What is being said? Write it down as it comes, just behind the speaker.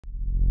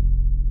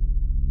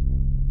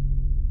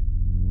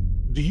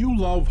Do you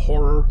love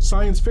horror,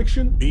 science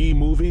fiction,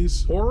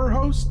 B-movies, horror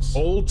hosts,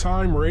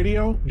 old-time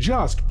radio,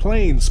 just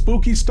plain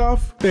spooky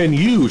stuff? Then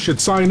you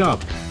should sign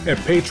up at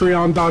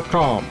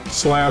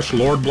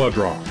patreon.com/Lord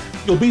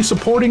Blooddraw. You'll be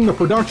supporting the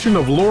production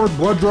of Lord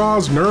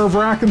Blooddraw's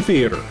Nerve-Wracking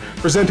Theater,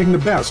 presenting the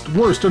best,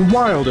 worst, and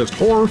wildest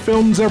horror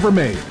films ever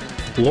made.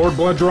 Lord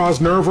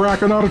Blooddraw's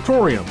Nerve-Wracking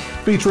Auditorium,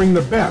 featuring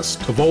the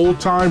best of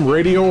old-time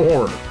radio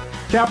horror.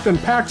 Captain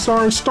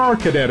Paxar's Star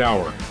Cadet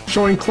Hour,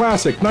 showing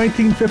classic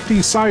 1950s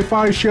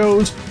sci-fi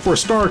shows for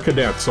Star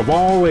Cadets of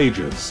all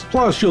ages.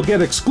 Plus, you'll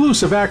get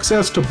exclusive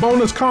access to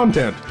bonus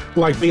content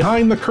like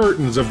Behind the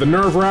Curtains of the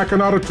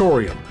Nerve-Wracking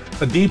Auditorium,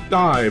 a deep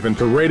dive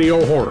into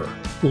radio horror,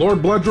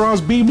 Lord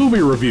Blooddraw's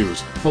B-movie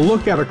reviews, a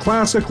look at a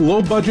classic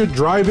low-budget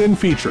drive-in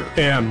feature,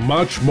 and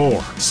much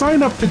more.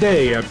 Sign up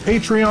today at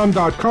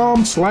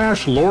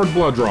patreon.com/Lord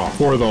Blooddraw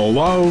for the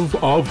love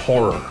of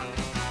horror.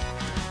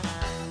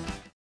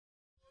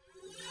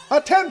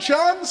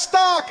 Attention,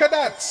 Star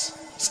Cadets!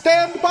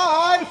 Stand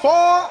by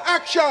for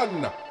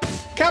action!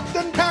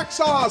 Captain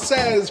Paxar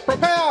says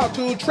prepare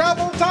to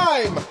travel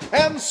time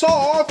and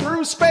soar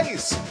through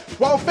space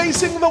while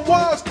facing the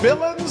worst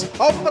villains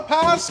of the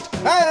past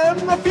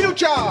and the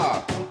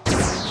future!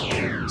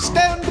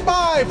 Stand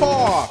by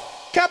for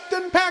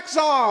Captain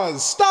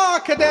Paxar's Star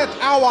Cadet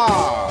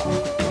Hour!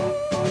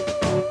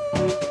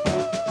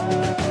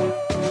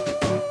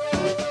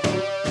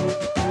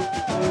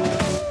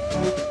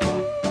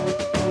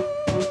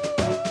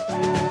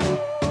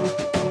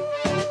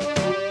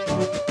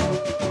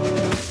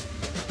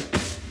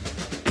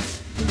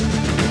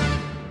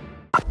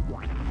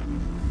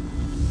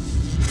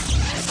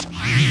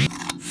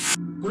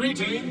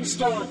 Greetings,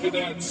 Star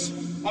Cadets!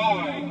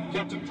 I,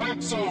 Captain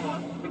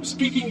Paxar, am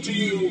speaking to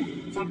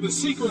you from the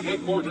secret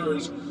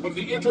headquarters of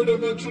the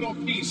Interdimensional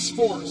Peace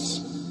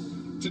Force.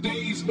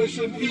 Today's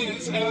mission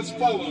is as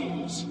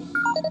follows.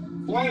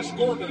 Flash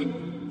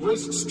Gordon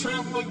risks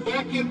traveling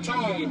back in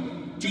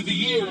time to the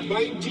year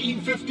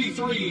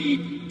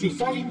 1953 to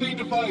find a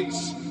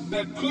device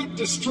that could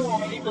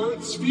destroy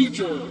Earth's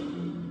future.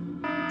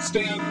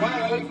 Stand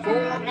by for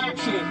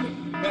action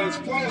as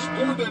Flash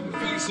Gordon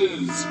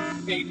faces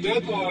a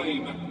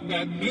deadline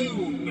at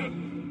noon.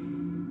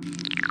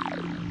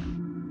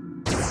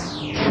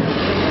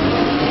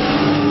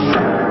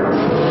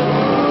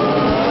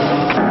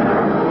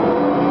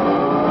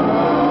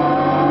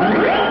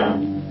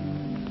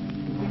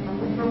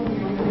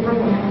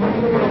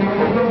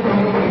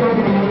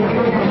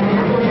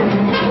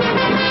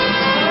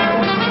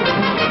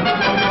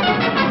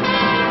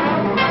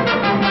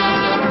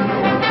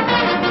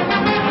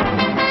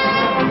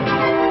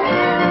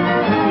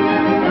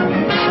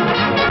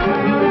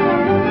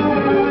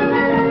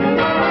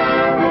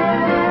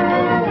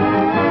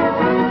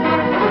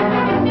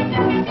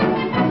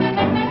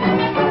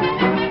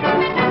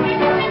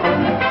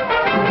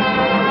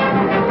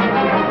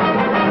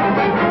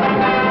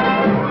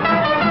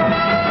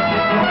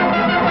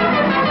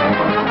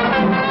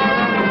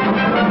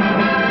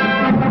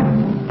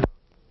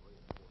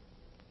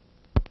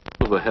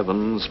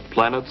 Heavens,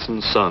 planets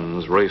and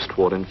suns race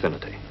toward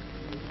infinity.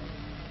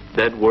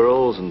 Dead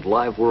worlds and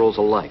live worlds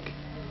alike,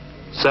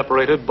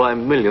 separated by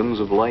millions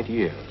of light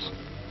years.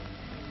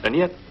 And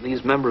yet,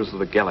 these members of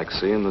the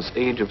galaxy in this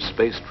age of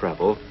space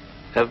travel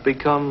have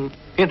become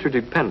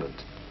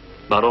interdependent,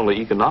 not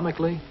only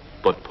economically,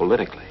 but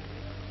politically.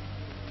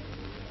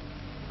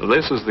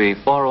 This is the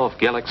far-off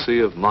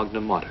galaxy of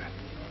Magna Mater,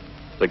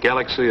 the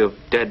galaxy of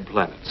dead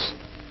planets,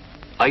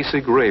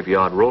 icy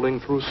graveyard rolling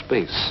through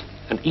space,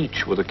 and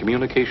each with a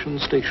communication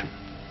station.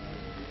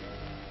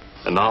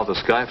 And now the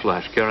Sky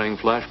Flash carrying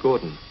Flash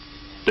Gordon,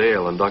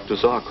 Dale and Dr.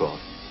 Zarkov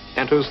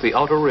enters the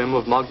outer rim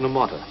of Magna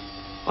Mater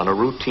on a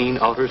routine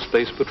outer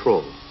space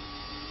patrol.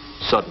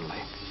 Suddenly,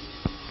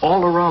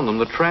 all around them,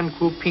 the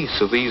tranquil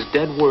peace of these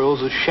dead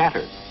worlds is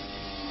shattered.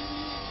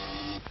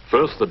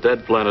 First, the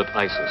dead planet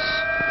Isis.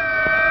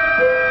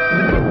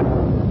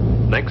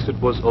 Next, it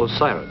was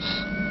Osiris.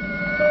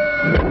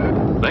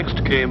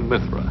 Next came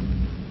Mithra.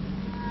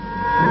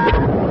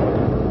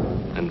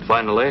 And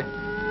finally,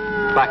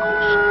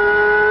 Bacchus.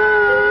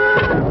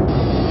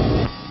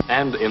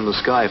 And in the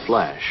Sky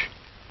Flash.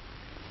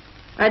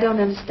 I don't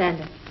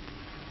understand it.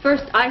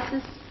 First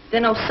Isis,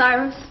 then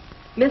Osiris,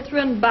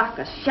 Mithra and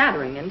Bacchus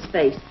shattering in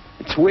space.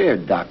 It's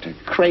weird, Doctor.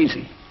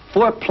 Crazy.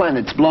 4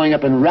 planets blowing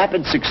up in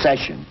rapid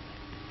succession.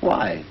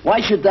 Why? Why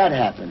should that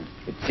happen?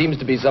 It seems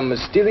to be some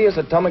mysterious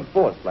atomic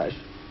force, Flash.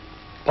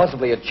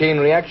 Possibly a chain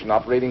reaction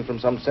operating from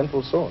some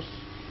central source.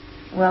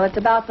 Well, it's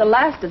about the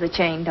last of the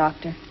chain,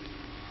 Doctor.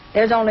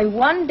 There's only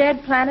one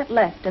dead planet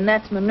left, and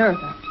that's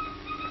Minerva.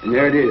 And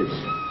there it is,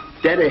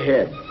 dead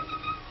ahead.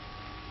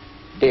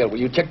 Dale, will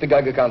you check the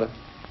Geiger counter?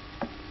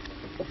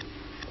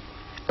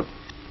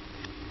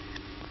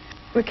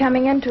 We're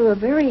coming into a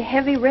very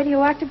heavy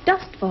radioactive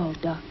dust ball,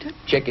 Doctor.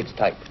 Check its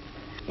type.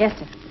 Yes,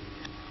 sir.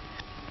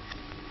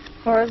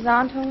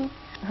 Horizontal,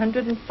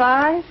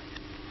 105.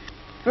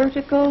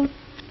 Vertical,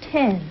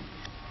 10.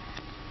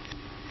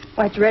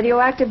 Why, it's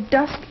radioactive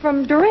dust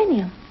from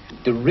duranium.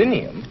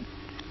 Duranium?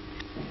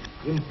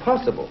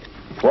 Impossible.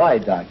 Why,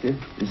 Doctor?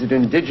 Is it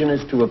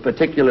indigenous to a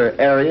particular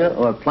area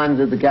or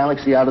planet of the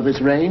galaxy out of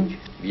this range?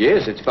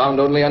 Yes, it's found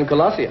only on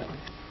Colossia.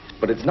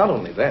 But it's not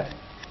only that.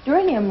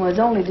 Uranium was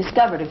only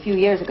discovered a few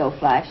years ago,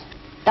 Flash.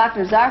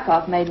 Dr.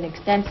 Zarkov made an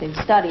extensive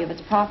study of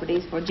its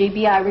properties for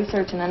GBI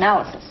research and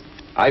analysis.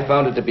 I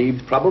found it to be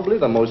probably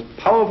the most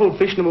powerful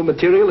fissionable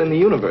material in the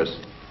universe.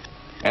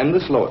 And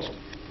the slowest.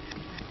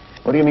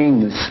 What do you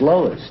mean, the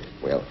slowest?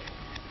 Well,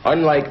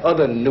 unlike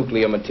other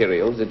nuclear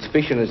materials, its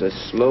fission is a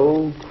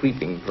slow,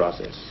 creeping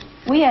process.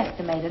 We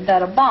estimated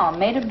that a bomb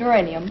made of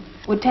duranium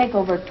would take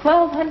over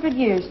 1,200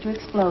 years to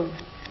explode.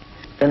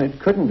 Then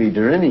it couldn't be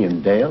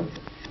duranium, Dale.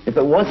 If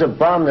it was a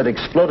bomb that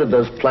exploded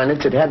those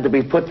planets, it had to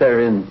be put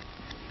there in,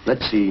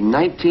 let's see,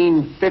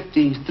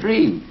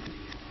 1953.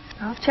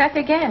 I'll check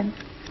again.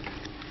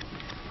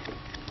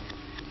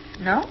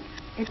 No,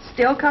 it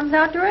still comes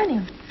out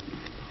duranium.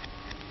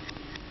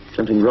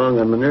 Something wrong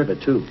on Minerva,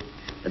 too.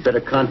 I'd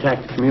better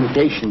contact the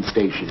communication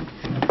station.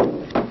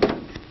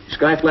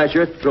 Skyflash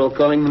Earth Patrol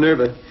calling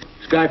Minerva.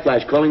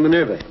 Skyflash calling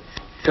Minerva.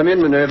 Come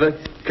in, Minerva.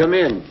 Come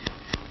in.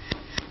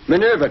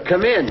 Minerva,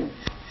 come in.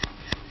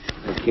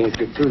 I can't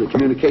get through. The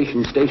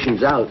communication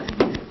station's out.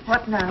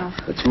 What now?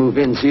 Let's move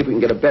in, see if we can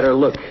get a better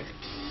look.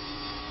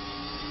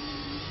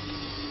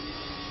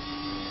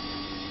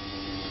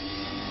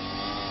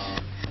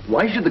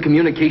 Why should the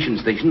communication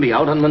station be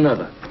out on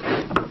Minerva?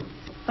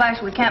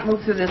 Flash, we can't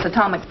move through this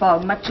atomic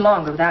fog much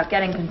longer without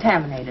getting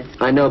contaminated.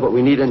 I know, but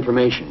we need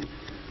information.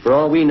 For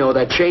all we know,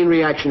 that chain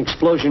reaction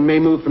explosion may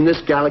move from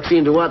this galaxy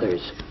into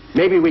others.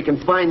 Maybe we can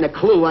find the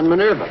clue on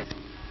Minerva.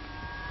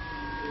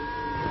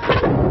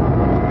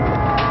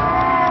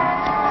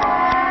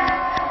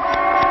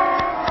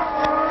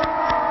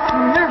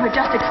 Minerva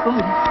just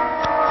exploded.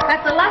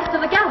 That's the last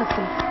of the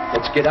galaxy.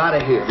 Let's get out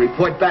of here.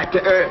 Report back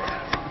to Earth.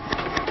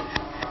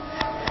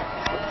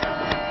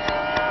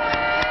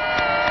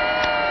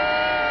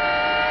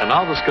 And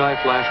now the Sky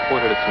Flash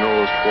pointed its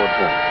nose toward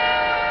home.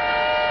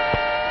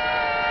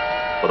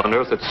 But on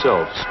Earth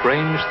itself,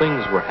 strange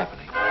things were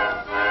happening.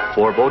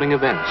 Foreboding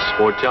events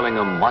foretelling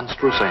a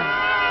monstrous end.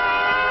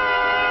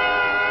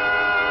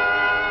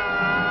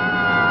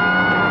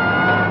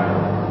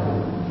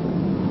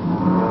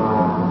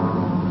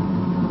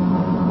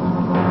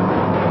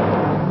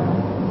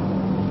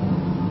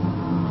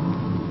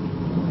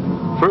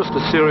 First,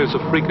 a series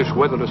of freakish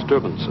weather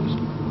disturbances.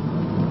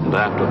 And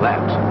after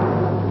that,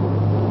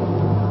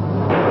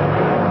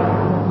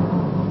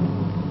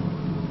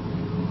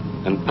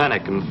 and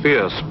panic and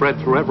fear spread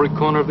through every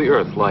corner of the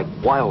Earth like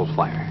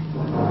wildfire.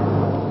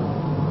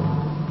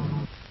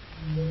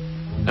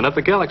 And at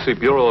the Galaxy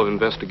Bureau of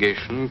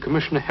Investigation,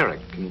 Commissioner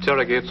Herrick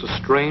interrogates a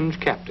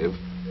strange captive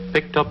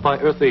picked up by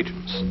Earth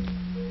agents.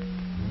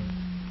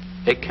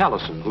 A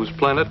Callison whose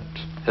planet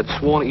had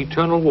sworn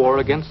eternal war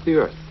against the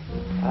Earth.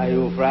 Are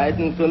you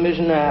frightened,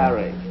 Commissioner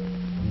Herrick?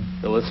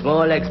 Those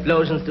small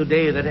explosions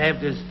today that have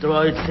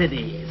destroyed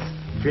cities,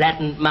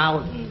 flattened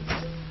mountains,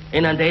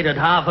 inundated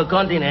half a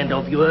continent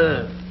of your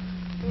Earth.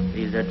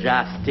 These are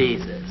just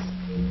teasers.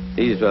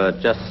 These were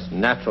just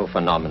natural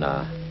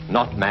phenomena,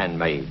 not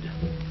man-made.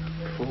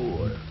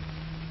 Fool.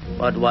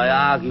 But why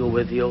argue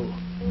with you?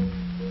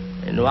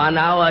 In 1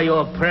 hour,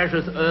 your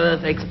precious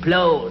Earth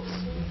explodes.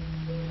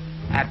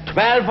 At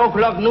 12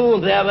 o'clock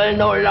noon, there will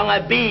no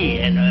longer be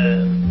an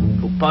Earth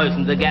to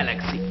poison the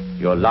galaxy.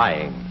 You're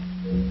lying.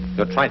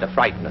 You're trying to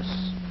frighten us.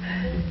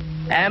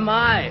 Am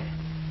I?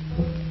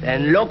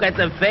 Then look at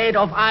the fate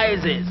of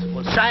Isis,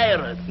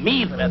 Osiris,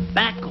 Mithra,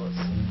 Bacchus.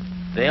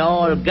 They're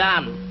all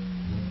gone,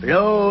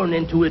 blown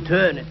into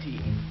eternity.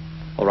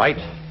 All right.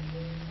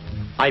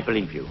 I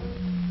believe you.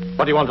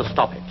 But you want to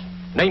stop it.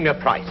 Name your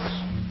price.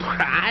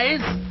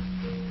 Price?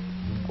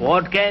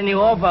 What can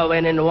you offer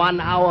when in 1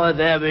 hour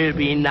there will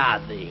be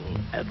nothing?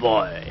 A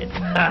void.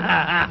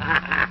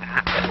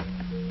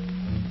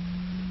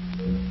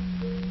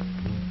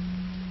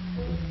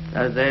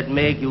 Does that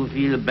make you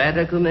feel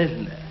better,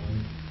 Commissioner?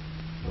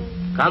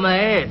 Come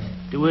ahead,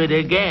 do it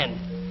again.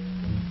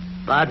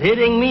 But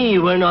hitting me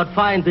will not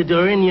find the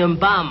duranium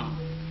bomb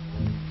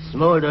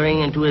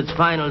smoldering into its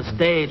final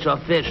stage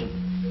of fission.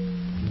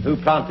 Who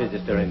planted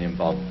this duranium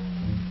bomb?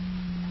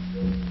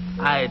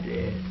 I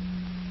did.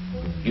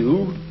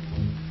 You?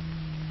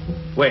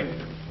 When?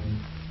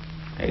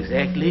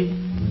 Exactly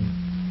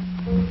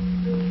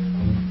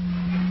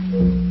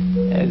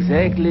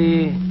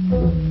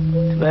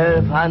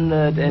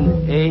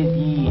 1,208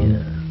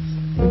 years.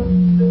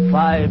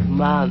 5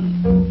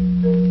 months,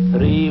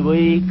 3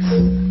 weeks,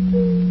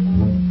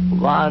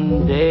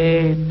 1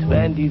 day,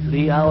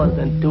 23 hours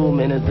and 2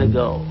 minutes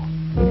ago.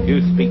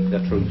 You speak the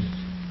truth.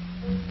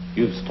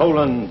 You've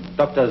stolen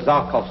Dr.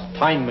 Zarkov's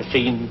time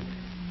machine.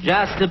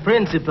 Just the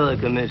principle,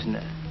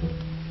 Commissioner.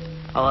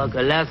 Our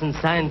Colossian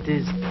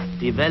scientists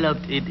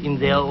developed it in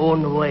their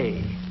own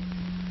way.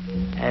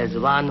 As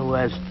one who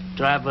has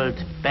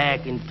traveled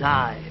back in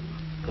time,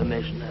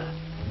 Commissioner,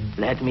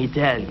 let me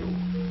tell you,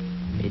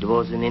 it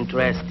was an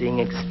interesting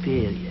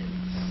experience.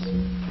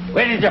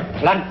 Where did you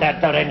plant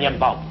that duranium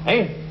bomb,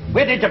 eh?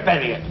 Where did you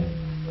bury it?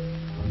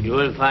 You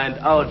will find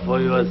out for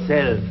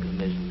yourself,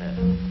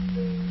 Commissioner.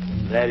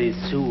 very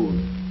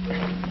soon.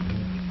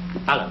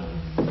 Alan,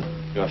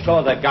 you're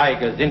sure the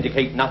Geigers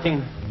indicate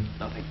nothing?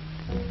 Nothing.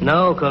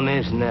 No,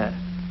 Commissioner.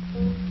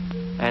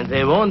 And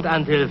they won't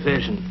until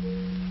fission.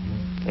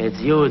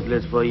 It's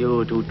useless for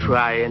you to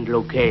try and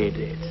locate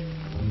it.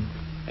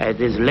 At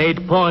this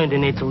late point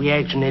in its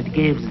reaction, it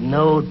gives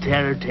no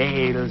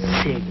telltale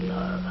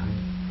signal.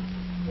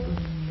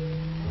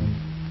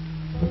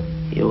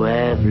 You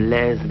have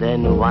less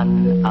than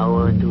 1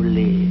 hour to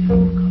live,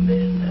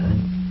 Commissioner.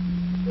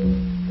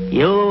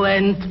 You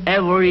and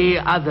every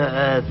other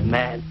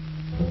Earthman.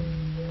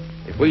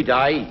 If we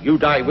die, you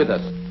die with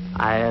us.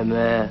 I am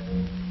a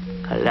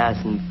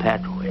Colossian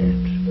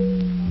patriot.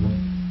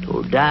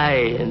 To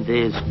die in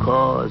this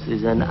cause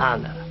is an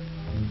honor.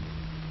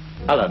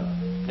 Alan.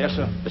 Yes,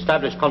 sir.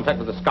 Establish contact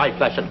with the Sky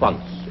Flash at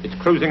once. It's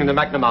cruising in the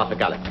Magna Mater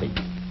galaxy.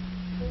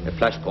 If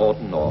Flash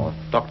Gordon or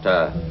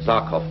Dr.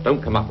 Zarkov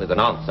don't come up with an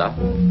answer...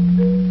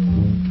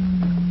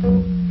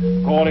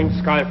 Calling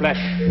Sky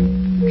Flash.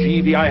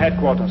 GBI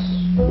headquarters.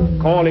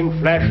 Calling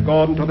Flash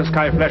Gordon to the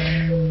Sky Flash.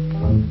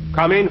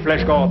 Come in,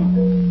 Flash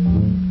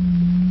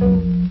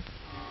Gordon.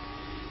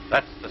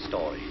 That's the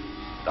story.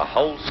 The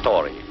whole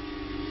story.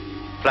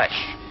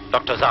 Flash,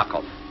 Dr.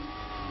 Zarkov.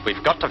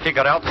 We've got to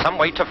figure out some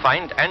way to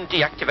find and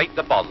deactivate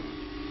the bomb.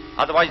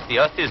 Otherwise, the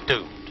Earth is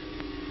doomed.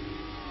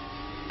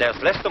 There's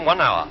less than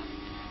 1 hour.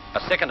 A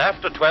second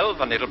after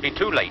 12, and it'll be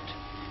too late.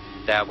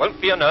 There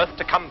won't be an Earth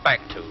to come back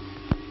to.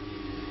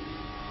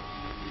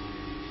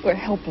 We're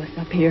helpless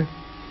up here.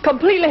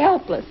 Completely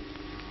helpless.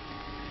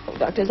 Oh,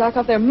 Dr.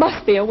 Zarkov, there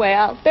must be a way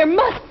out. There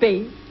must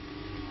be.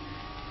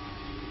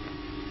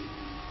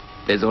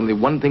 There's only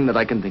one thing that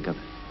I can think of.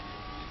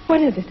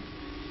 What is it?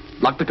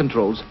 Lock the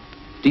controls.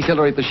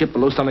 Decelerate the ship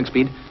below sonic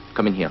speed.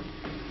 Come in here.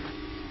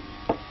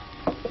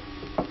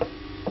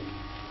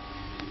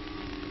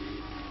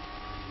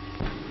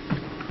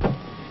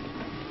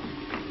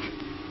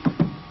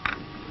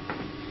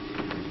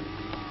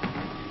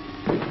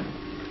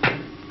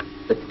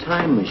 The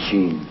time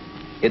machine.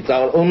 It's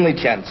our only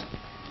chance.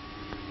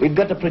 We've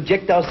got to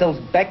project ourselves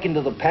back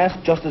into the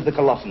past just as the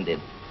Colossian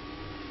did.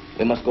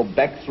 We must go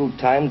back through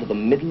time to the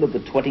middle of the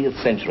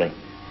 20th century,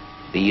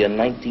 the year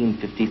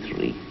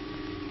 1953.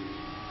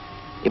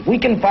 If we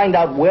can find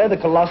out where the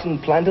Colossian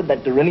planted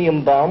that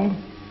duranium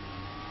bomb,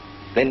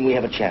 then we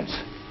have a chance.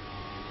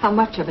 How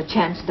much of a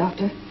chance,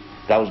 Doctor?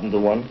 1,000 to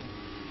 1.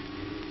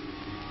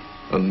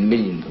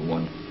 1,000,000 to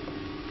 1.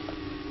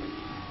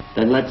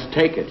 Then let's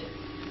take it.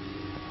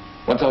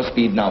 What's our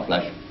speed now,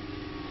 Flash?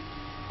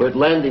 We're at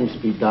landing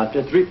speed,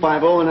 Doctor.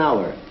 350 an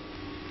hour.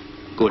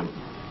 Good.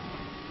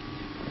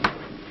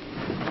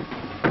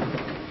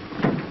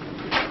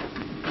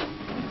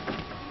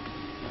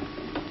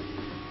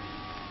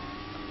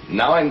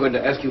 Now I'm going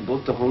to ask you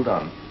both to hold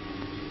on.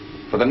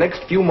 For the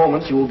next few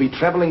moments, you will be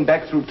traveling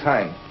back through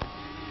time.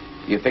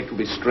 The effect will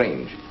be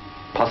strange,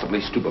 possibly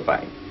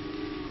stupefying.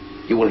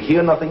 You will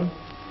hear nothing,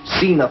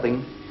 see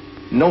nothing,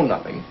 know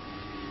nothing,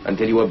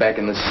 until you are back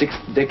in the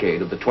 6th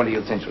decade of the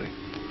 20th century.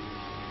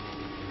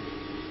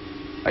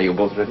 Are you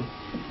both ready?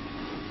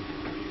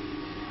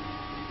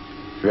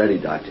 Ready,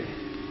 Doctor.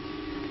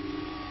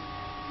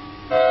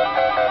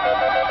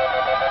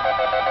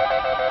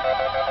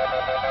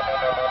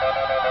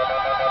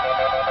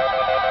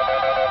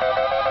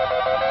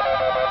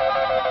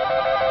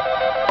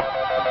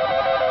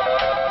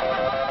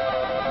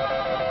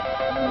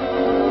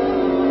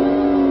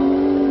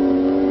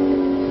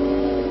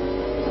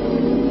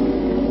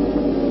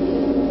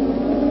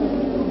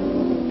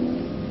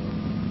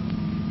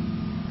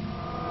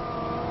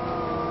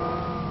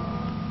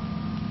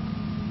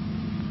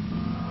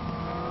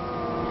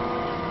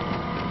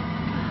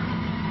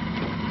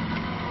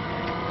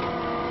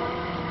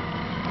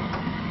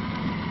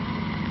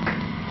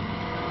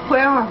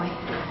 Where are we?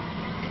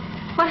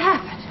 What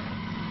happened?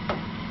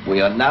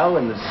 We are now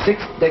in the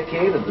 6th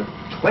decade of the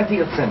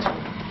 20th century.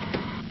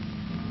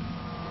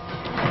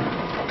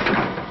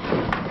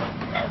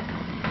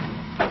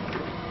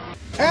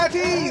 At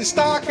ease,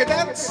 Star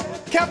Cadets!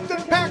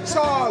 Captain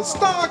Paxar's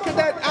Star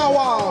Cadet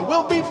Hour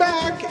will be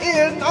back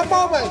in a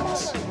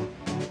moment!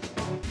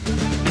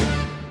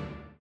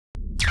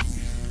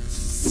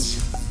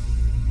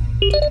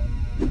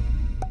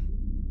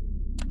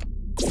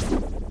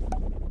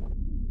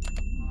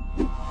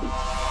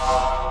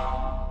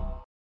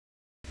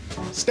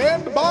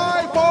 Stand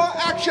by for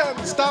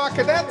action, Star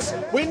Cadets!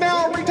 We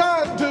now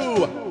return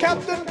to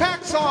Captain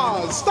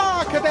Paxar's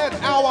Star Cadet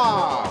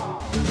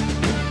Hour!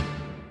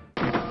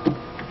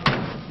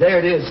 There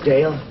it is,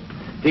 Dale.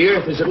 The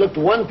Earth as it looked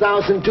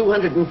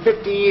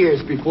 1,250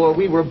 years before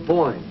we were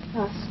born.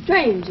 How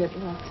strange it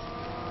looks.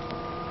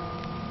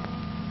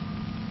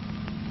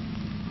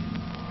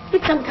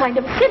 It's some kind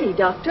of city,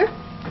 Doctor.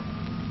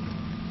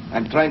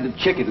 I'm trying to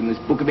check it in this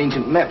book of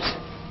ancient maps.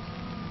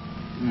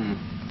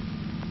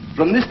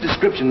 From this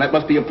description, that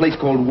must be a place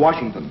called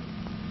Washington,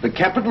 the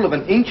capital of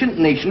an ancient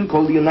nation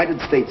called the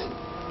United States.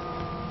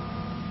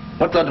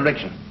 What's our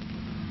direction?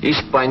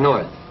 East by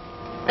north.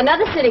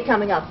 Another city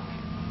coming up.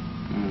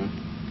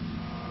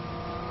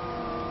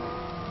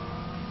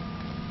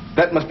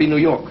 That must be New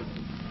York.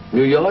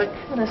 New York?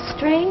 What a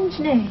strange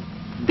name.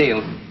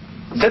 Dale,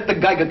 set the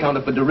Geiger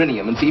counter for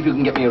Durinium and see if you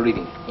can get me a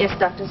reading. Yes,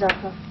 Dr.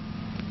 Zarkov.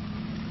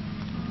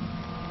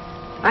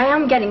 I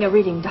am getting a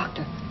reading,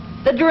 Doctor.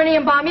 The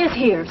Durinium bomb is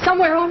here,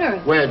 somewhere on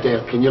Earth. Where,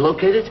 Dale? Can you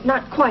locate it?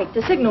 Not quite.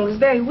 The signal is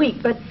very weak,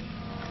 but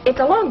it's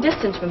a long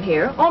distance from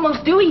here,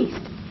 almost due east.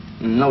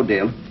 No,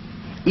 Dale.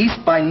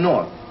 East by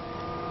north.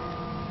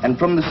 And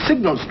from the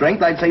signal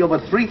strength, I'd say over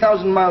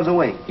 3,000 miles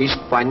away. East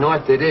by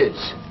north it is.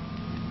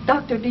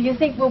 Doctor, do you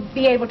think we'll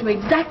be able to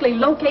exactly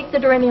locate the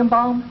Durinium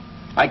bomb?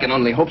 I can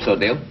only hope so,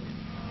 Dale.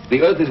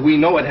 The Earth as we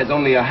know it has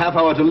only a half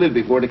hour to live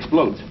before it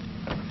explodes.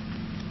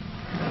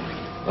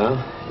 Well,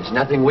 there's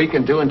nothing we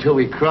can do until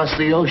we cross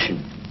the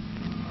ocean.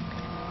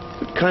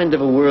 What kind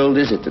of a world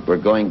is it that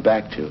we're going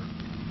back to?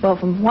 Well,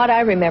 from what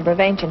I remember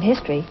of ancient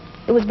history,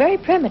 it was very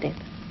primitive.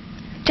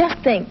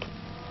 Just think,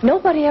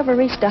 nobody ever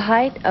reached a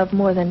height of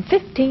more than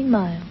 15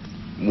 miles.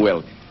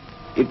 Well,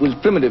 it was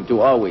primitive to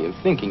our way of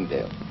thinking,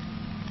 Dale.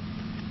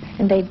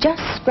 And they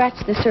just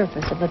scratched the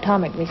surface of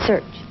atomic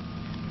research.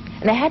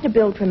 And they had to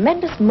build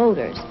tremendous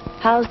motors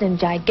housed in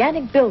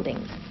gigantic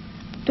buildings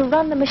to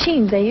run the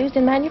machines they used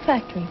in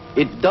manufacturing.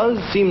 It does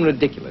seem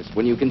ridiculous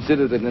when you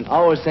consider that in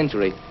our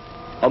century,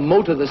 a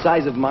motor the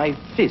size of my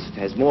fist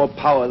has more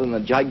power than the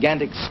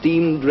gigantic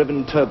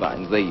steam-driven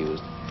turbines they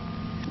used.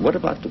 What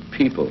about the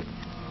people?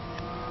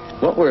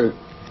 What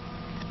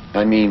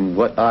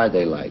are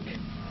they like?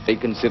 They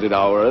considered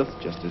our Earth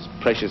just as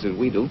precious as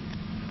we do.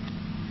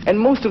 And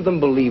most of them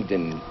believed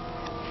in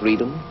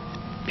freedom,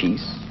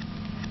 peace,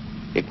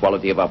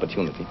 equality of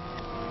opportunity.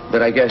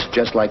 But I guess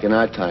just like in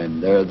our time,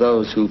 there are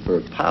those who,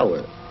 for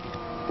power,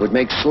 would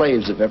make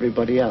slaves of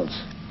everybody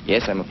else.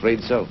 Yes, I'm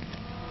afraid so.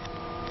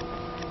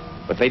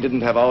 But they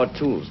didn't have our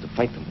tools to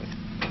fight them with.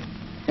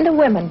 And the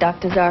women,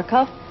 Dr.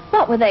 Zarkov,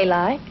 what were they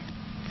like?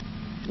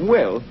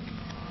 Well,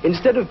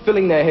 instead of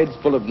filling their heads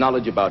full of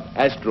knowledge about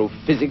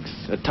astrophysics,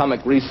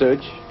 atomic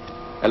research,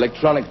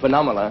 electronic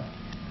phenomena,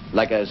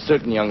 like a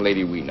certain young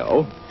lady we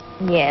know.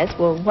 Yes,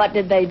 well, what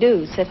did they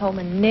do? Sit home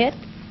and knit?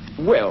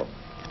 Well,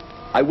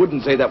 I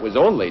wouldn't say that was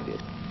all they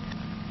did.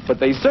 But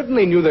they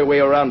certainly knew their way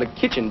around a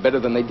kitchen better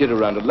than they did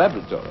around a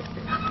laboratory.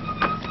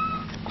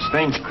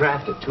 Strange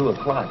craft at 2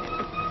 o'clock.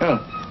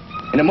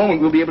 Oh, in a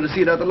moment we'll be able to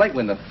see it out the light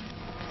window.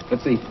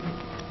 Let's see.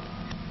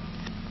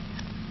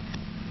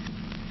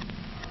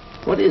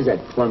 What is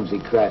that clumsy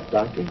craft,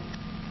 Doctor?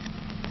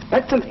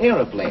 That's an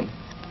aeroplane.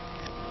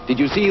 Did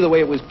you see the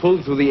way it was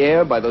pulled through the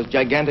air by those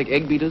gigantic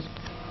egg beaters?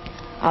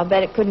 I'll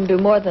bet it couldn't do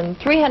more than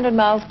 300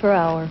 miles per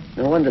hour.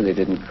 No wonder they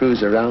didn't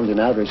cruise around in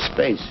outer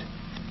space.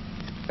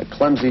 A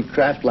clumsy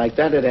craft like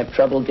that would have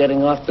trouble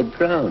getting off the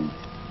ground.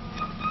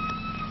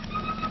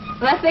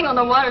 That thing on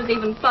the water's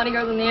even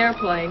funnier than the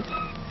airplane.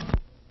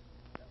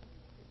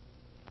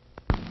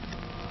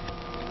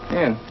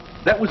 Yeah,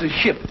 that was a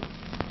ship.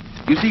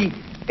 You see,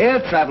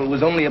 air travel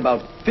was only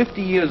about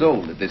 50 years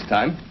old at this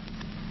time.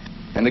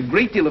 And a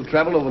great deal of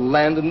travel over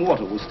land and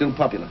water was still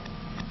popular.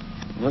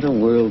 What a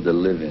world to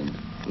live in.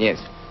 Yes.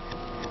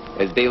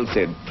 As Dale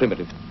said,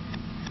 primitive.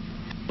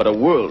 But a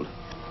world.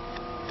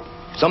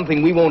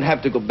 Something we won't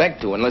have to go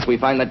back to unless we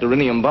find that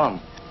Durinium bomb.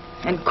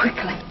 And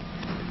quickly.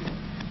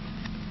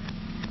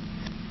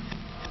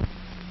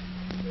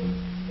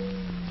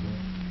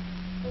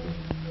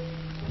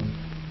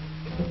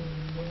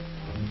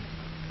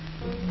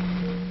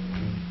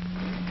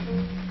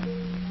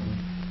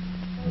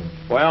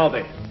 Where are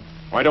they?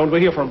 Why don't we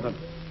hear from them?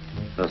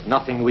 There's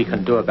nothing we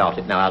can do about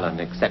it now, Alan,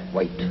 except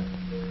wait.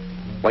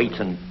 Wait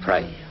and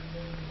pray.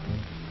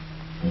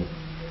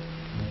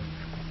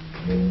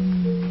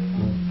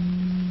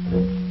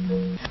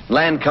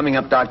 Land coming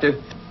up, Doctor.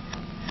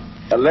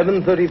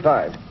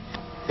 11:35.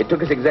 It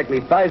took us exactly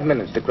 5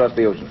 minutes to cross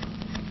the ocean.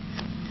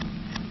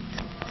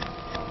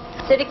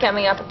 City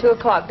coming up at 2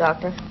 o'clock,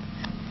 Doctor.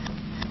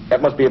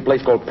 That must be a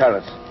place called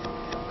Paris.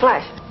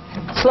 Flash,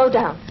 slow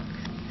down.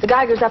 The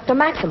Geiger's up to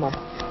maximum.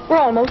 We're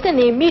almost in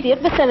the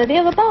immediate vicinity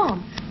of the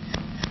bomb.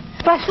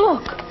 Flash,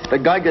 look. The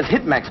Geiger's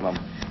hit maximum.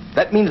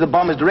 That means the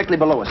bomb is directly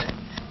below us.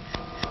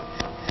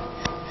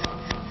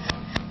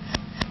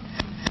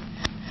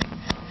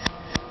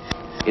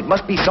 It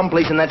must be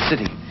someplace in that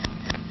city.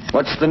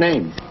 What's the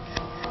name?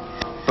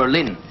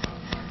 Berlin.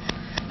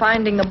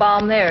 Finding the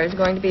bomb there is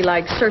going to be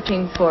like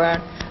searching for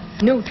a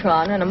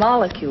neutron in a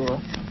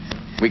molecule.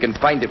 We can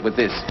find it with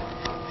this.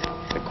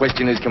 The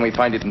question is, can we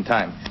find it in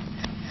time?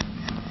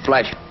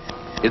 Flash,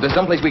 is there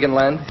someplace we can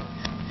land?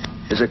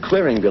 There's a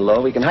clearing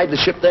below. We can hide the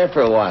ship there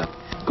for a while.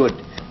 Good.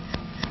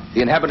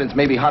 The inhabitants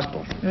may be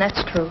hostile. And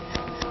that's true.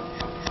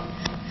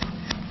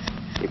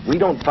 If we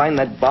don't find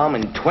that bomb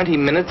in 20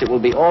 minutes, it will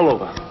be all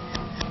over.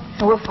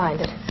 We'll find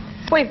it.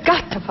 We've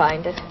got to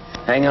find it.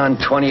 Hang on,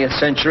 20th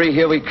century.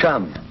 Here we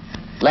come.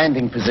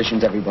 Landing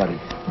positions, everybody.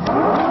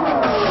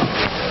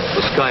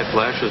 The Sky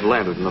Flash has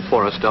landed in the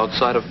forest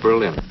outside of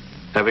Berlin,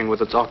 having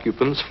with its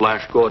occupants,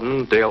 Flash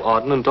Gordon, Dale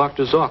Auden, and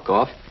Dr.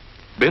 Zarkov,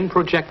 been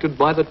projected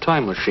by the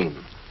time machine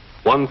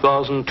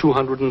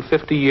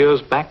 1,250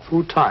 years back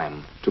through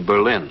time to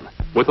Berlin,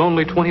 with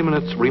only 20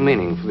 minutes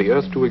remaining for the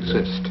Earth to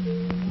exist.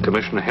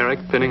 Commissioner Herrick,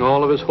 pinning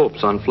all of his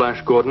hopes on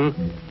Flash Gordon,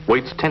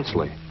 waits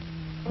tensely,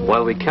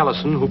 while the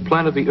Callison who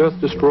planted the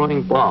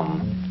Earth-destroying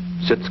bomb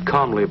sits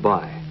calmly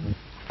by.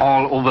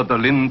 All over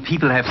Berlin,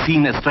 people have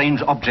seen a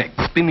strange object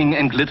spinning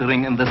and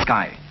glittering in the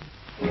sky.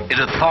 It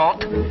is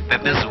thought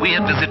that this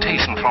weird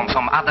visitation from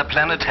some other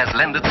planet has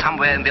landed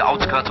somewhere in the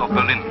outskirts of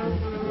Berlin.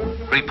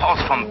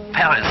 Reports from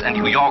Paris and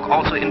New York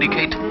also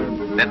indicate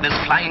that this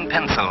flying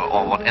pencil,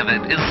 or whatever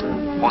it is,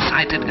 was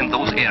sighted in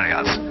those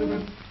areas.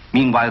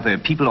 Meanwhile, the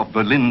people of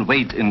Berlin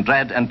wait in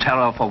dread and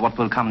terror for what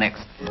will come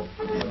next.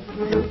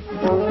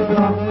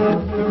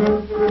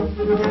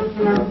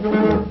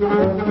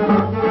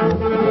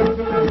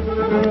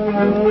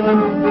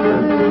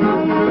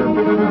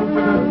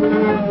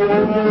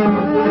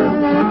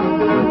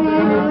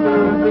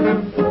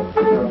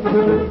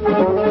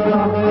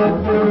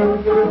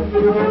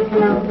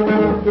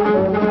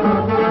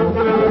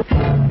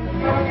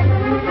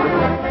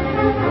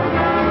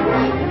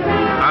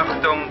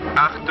 Achtung,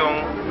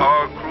 Achtung,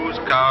 all cruise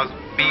cars,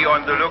 be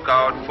on the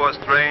lookout for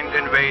strange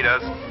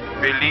invaders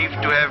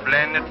believed to have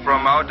landed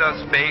from outer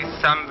space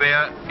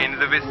somewhere in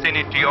the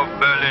vicinity of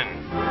Berlin.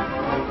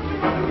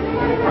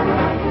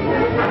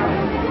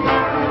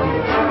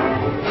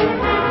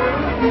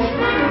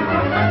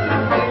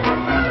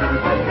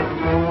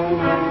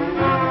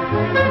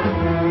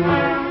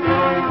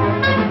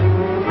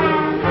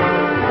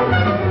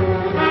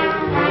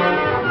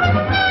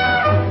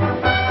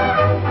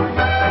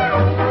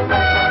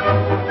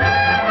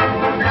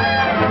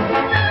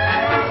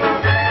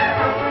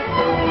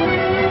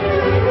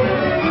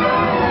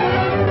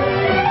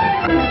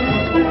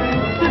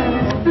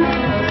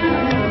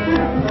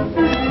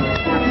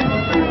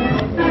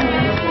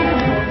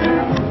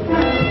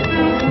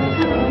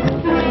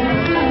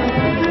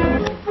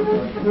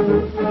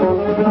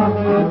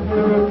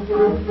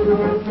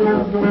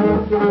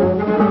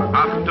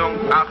 Achtung,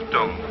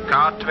 Achtung,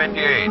 car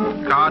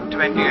 28, car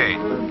 28.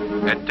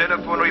 A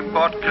telephone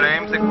report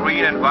claims a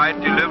green and white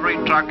delivery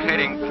truck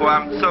heading for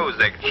Amzow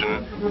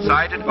section,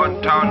 sighted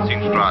on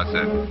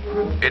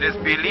Townsendstraße. It is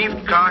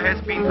believed car has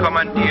been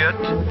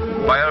commandeered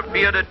by a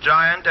bearded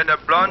giant and a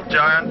blonde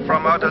giant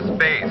from outer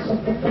space.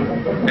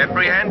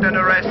 Apprehend and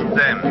arrest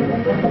them.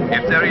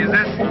 If they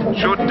resist,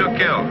 shoot to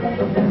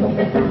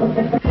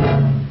kill.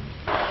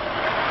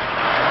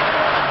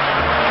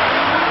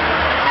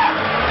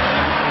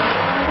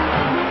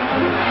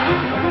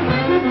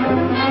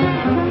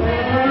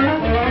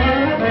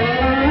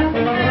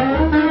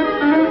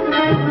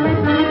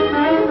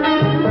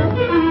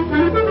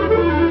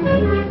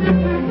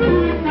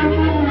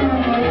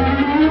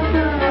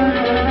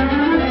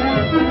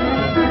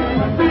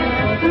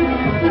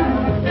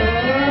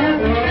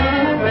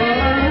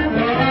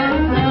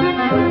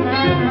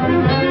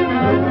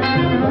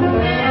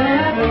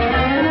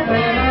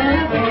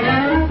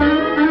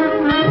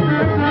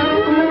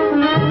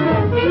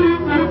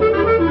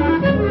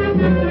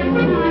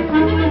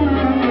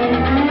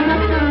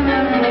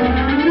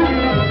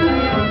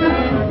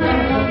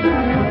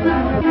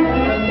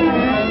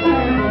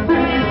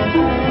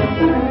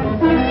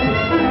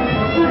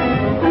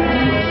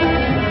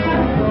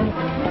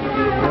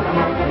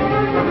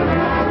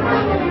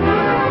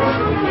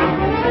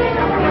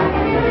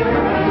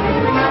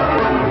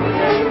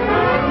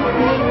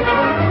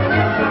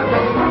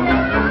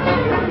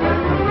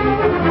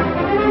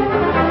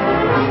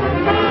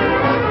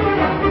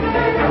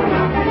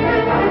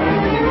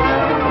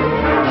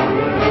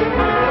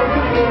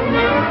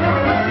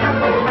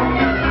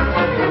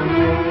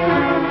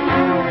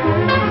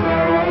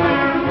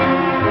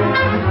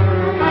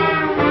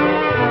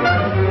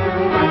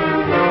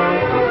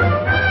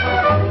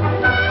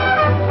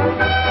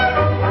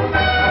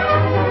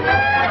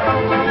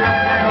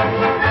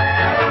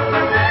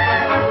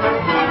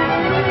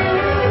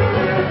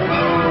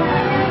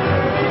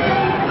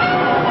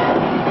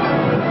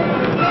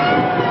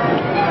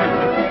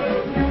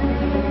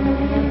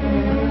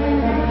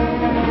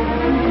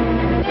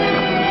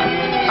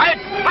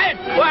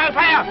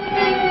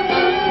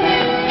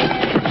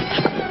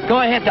 Go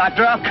ahead,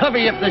 Doctor. I'll cover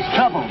you if there's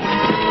trouble.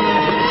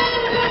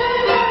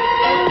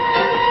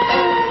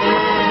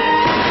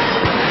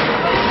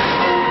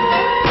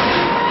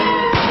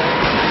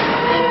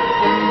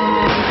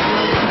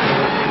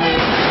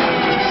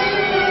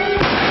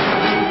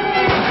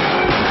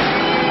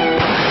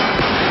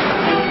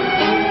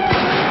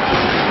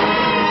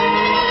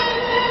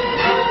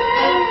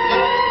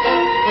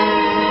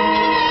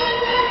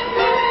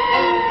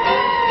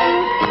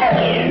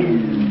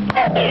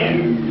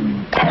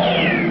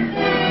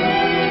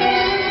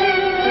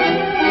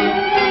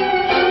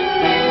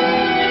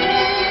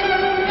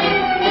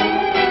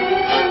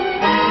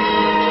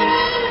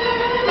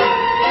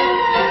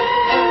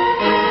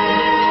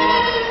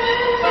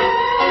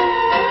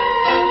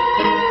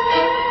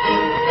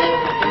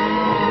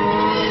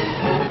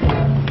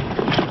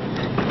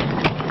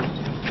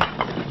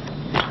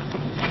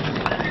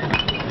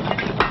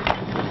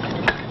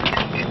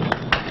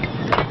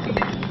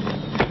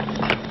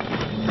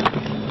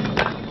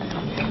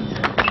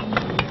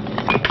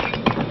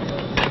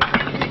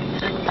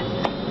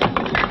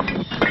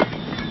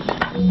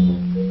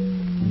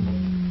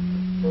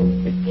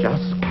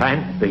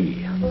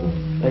 20.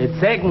 8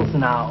 seconds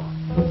now.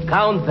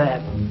 Count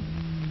them.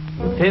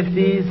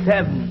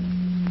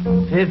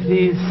 57,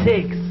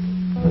 56,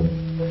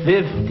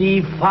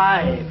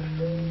 55,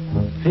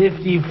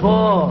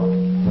 54,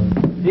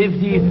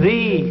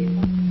 53,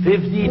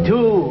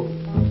 52,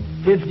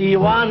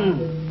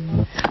 51.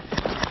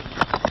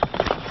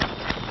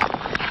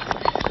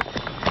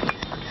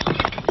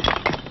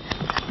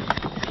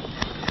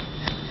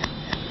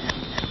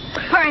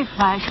 Hurry,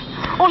 Flash.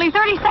 Only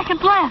 30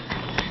 seconds left.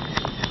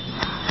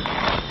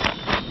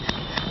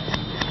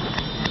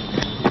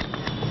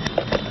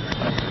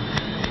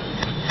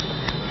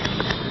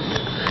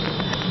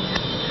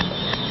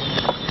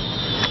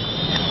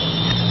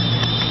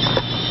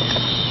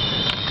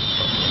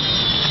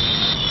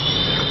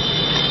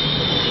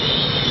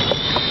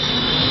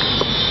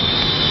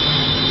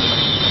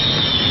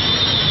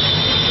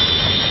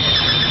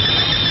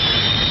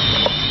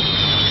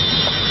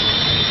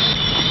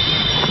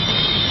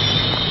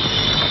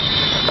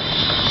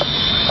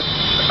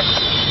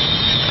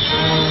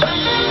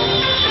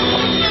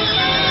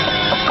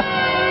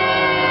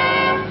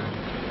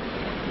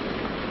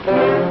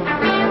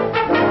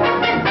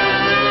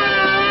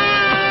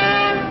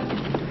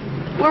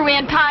 Were we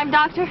in time,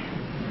 Doctor?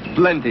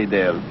 Plenty,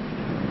 Dale.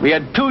 We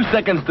had 2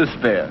 seconds to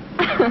spare.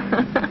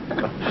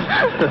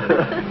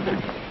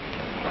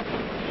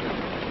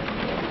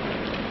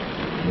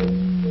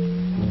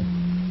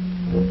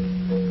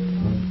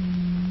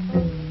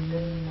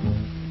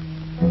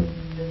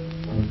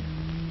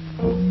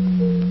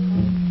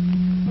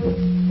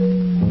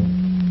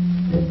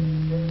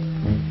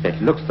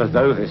 It looks as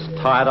though this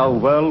tired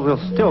old world will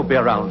still be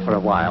around for a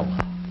while.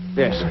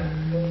 Yes.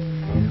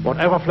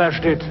 Whatever Flash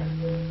did,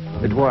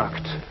 it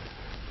worked.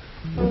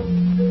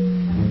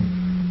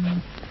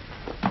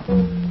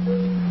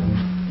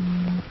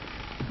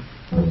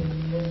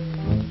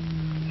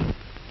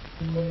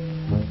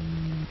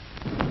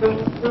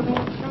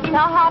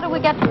 Now, how do we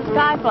get to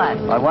Sky Flash?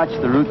 I watched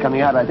the route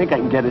coming out. I think I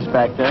can get us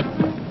back there.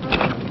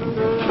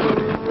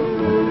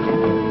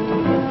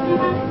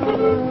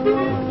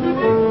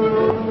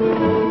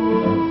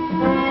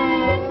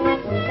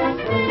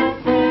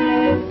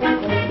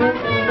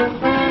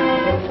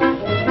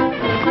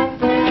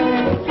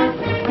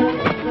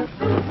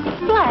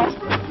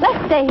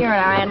 Stay here in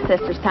our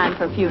ancestors' time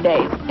for a few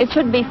days. It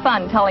should be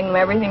fun telling them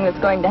everything that's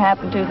going to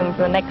happen to them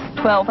for the next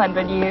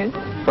 1,200 years.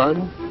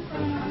 Fun?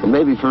 Well,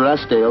 maybe for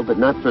us, Dale, but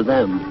not for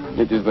them.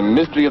 It is the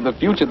mystery of the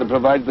future that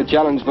provides the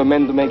challenge for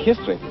men to make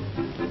history.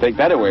 Take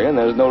that away, and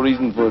there's no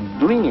reason for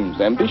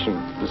dreams,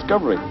 ambition,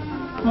 discovery.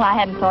 Well, I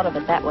hadn't thought of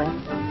it that way.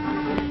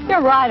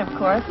 You're right, of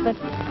course, but,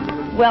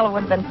 well, it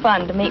would have been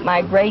fun to meet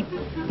my great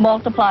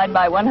multiplied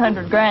by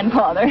 100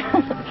 grandfather.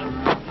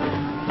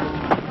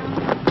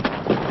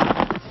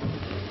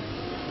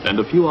 And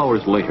a few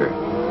hours later,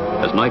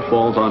 as night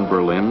falls on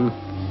Berlin,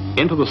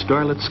 into the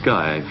starlit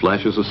sky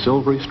flashes a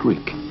silvery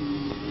streak.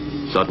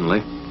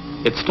 Suddenly,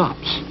 it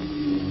stops.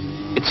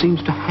 It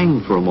seems to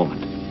hang for a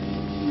moment,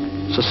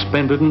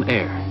 suspended in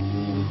air.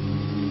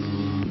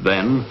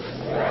 Then,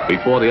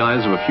 before the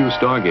eyes of a few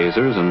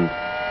stargazers and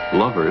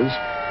lovers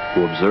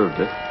who observed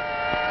it,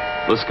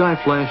 the sky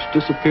flash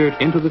disappeared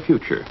into the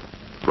future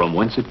from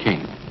whence it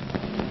came.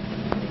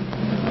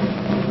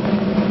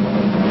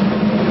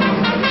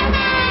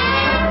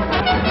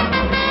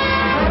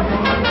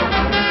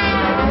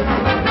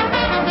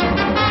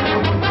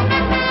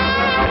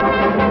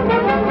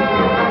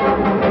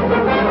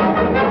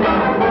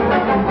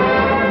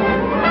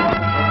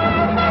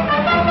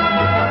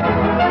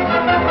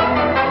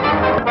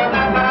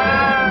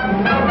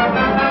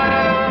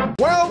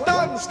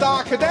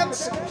 Star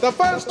Cadets, the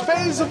first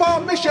phase of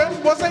our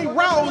mission was a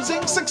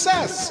rousing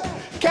success.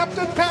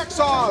 Captain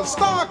Paxar's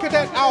Star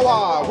Cadet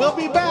Hour will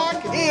be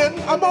back in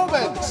a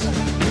moment.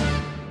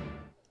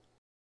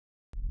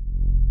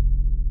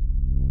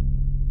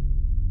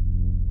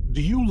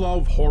 Do you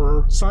love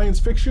horror, science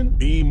fiction,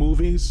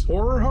 B-movies,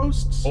 horror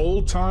hosts,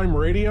 old-time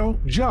radio,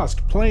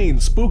 just plain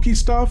spooky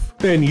stuff?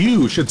 Then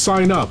you should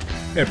sign up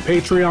at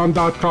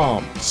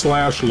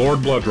patreon.com/Lord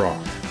Blooddraw.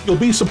 You'll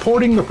be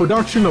supporting the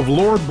production of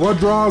Lord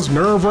Blooddraw's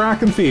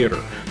Nerve-Wracking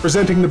Theater,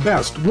 presenting the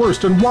best,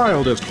 worst, and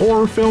wildest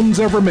horror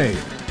films ever made.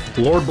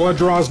 Lord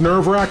Blooddraw's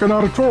Nerve-Wracking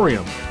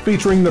Auditorium,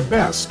 featuring the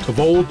best of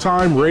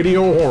old-time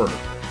radio horror.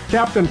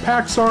 Captain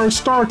Paxar's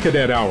Star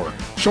Cadet Hour,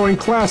 showing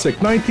classic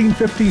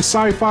 1950s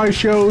sci-fi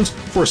shows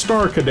for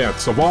Star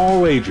Cadets of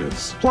all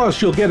ages.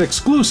 Plus, you'll get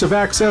exclusive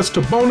access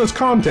to bonus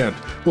content,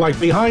 like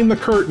Behind the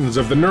Curtains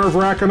of the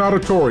Nerve-Wracking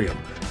Auditorium,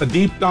 a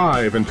deep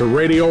dive into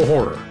radio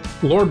horror.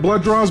 Lord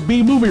Blooddraw's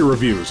B-movie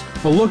reviews,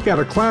 a look at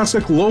a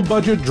classic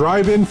low-budget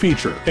drive-in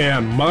feature,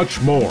 and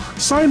much more.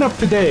 Sign up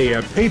today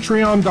at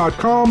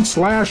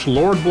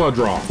patreon.com/Lord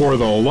Blooddraw for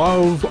the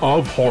love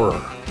of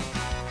horror.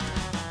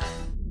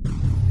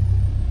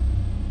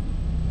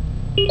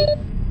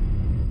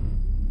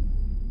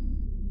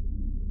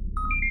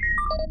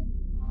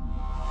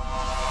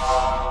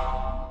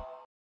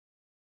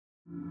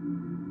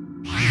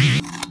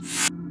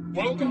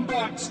 Welcome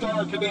back,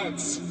 Star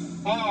Cadets.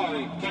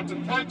 I,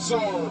 Captain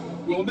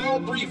Paxar, will now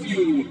brief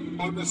you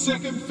on the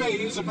second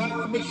phase of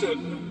our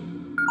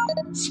mission.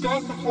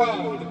 Scott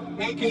McCloud,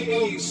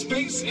 aka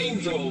Space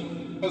Angel,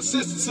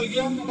 assists a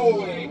young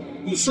boy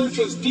who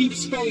searches deep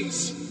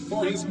space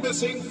for his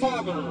missing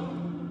father.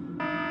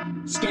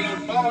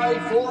 Stand by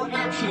for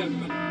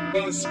action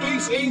as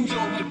Space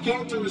Angel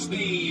encounters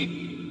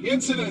the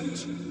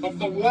incident of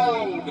the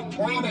Loud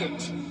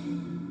Planet.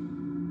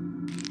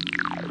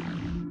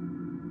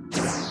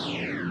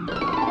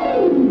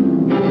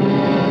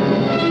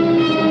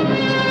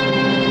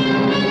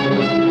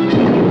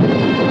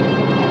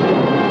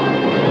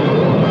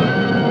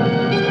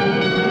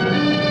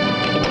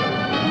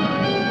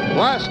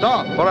 Blast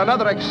off for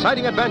another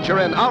exciting adventure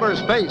in outer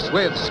space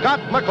with Scott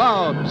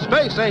McCloud,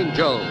 Space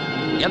Angel,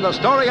 in the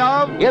story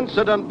of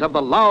Incident of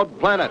the Loud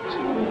Planet.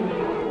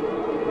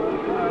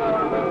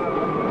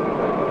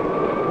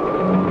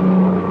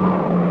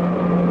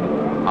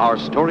 Our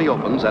story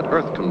opens at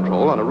Earth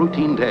Control on a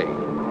routine day.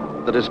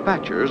 The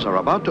dispatchers are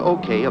about to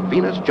okay a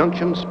Venus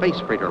Junction space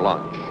freighter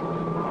launch.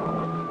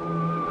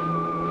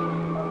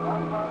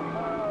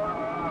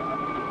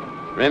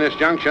 Venus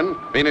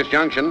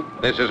Junction,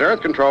 this is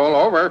Earth Control,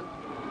 over.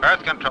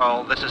 Earth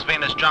Control, this is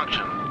Venus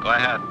Junction. Go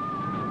ahead.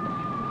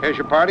 Here's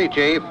your party,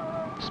 Chief.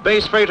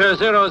 Space Freighter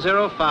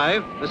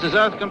 005, this is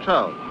Earth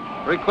Control.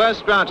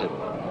 Request granted.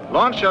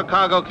 Launch your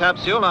cargo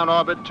capsule on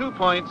orbit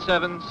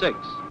 2.76.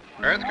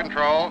 Earth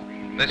Control,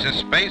 this is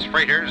Space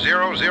Freighter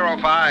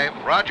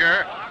 005,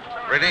 roger.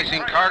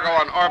 Releasing cargo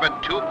on orbit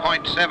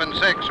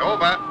 2.76,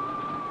 over.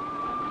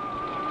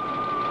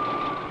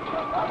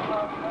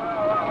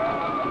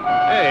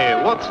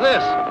 Hey, what's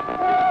this?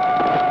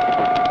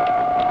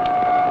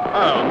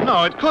 Oh,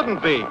 no, it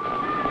couldn't be.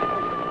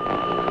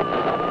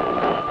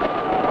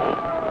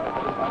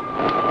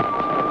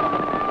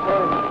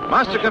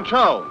 Master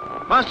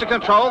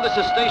Control, this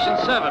is Station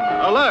 7.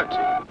 Alert.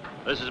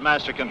 This is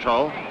Master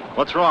Control.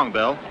 What's wrong,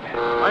 Bill?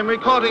 I'm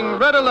recording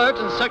red alert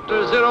in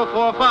Sector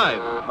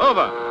 045.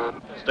 Over.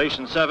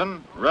 Station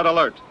 7, red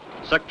alert.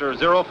 Sector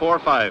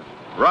 045.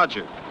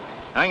 Roger.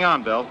 Hang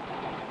on, Bill.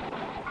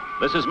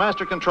 This is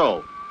Master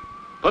Control.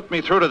 Put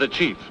me through to the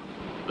Chief.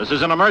 This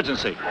is an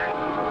emergency.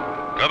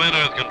 Come in,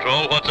 Earth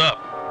Control. What's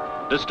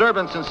up?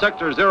 Disturbance in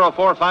Sector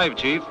 045,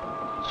 Chief.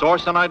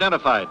 Source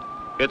unidentified.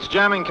 It's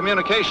jamming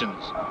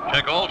communications.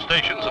 Check all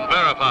stations and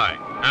verify.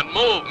 And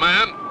move,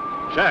 man.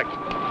 Check.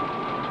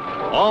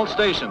 All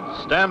stations,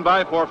 stand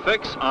by for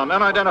fix on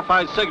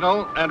unidentified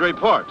signal and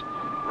report.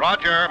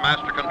 Roger,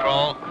 Master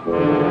Control.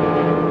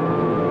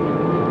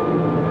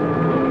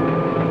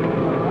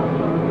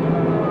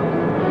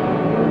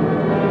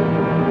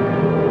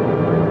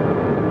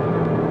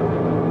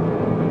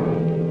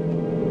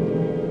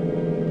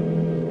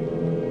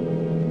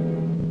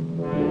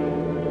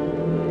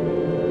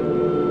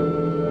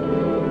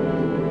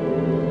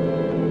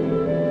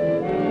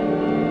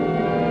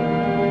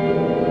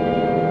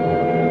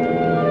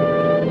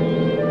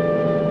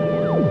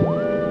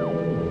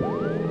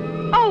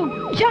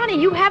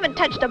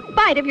 Touched a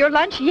bite of your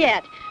lunch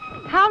yet.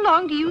 How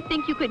long do you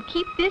think you could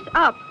keep this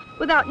up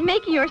without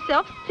making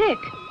yourself sick?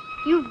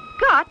 You've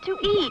got to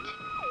eat.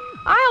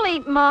 I'll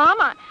eat, Mom.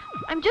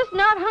 I'm just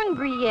not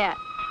hungry yet.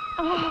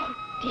 Oh,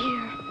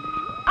 dear.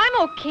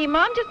 I'm okay,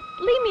 Mom. Just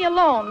leave me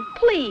alone,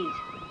 please.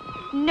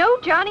 No,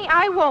 Johnny,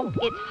 I won't.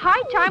 It's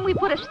high time we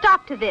put a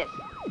stop to this.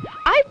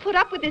 I've put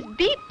up with this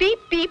beep, beep,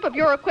 beep of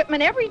your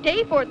equipment every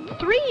day for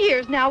 3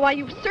 years now while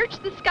you've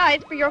searched the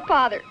skies for your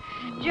father.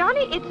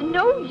 Johnny, it's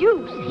no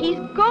use. He's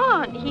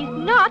gone. He's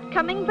not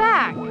coming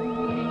back.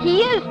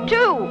 He is,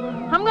 too.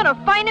 I'm going to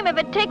find him if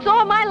it takes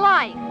all my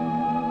life.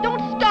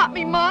 Don't stop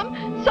me,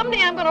 Mom.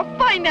 Someday I'm going to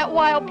find that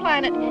wild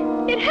planet.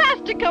 It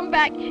has to come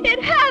back.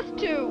 It has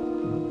to.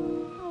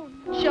 Oh,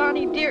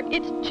 Johnny, dear,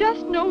 it's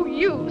just no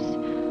use.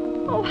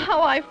 Oh,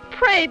 how I've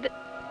prayed that...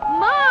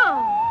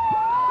 Mom!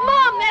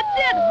 Mom, that's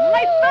it!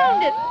 I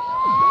found it!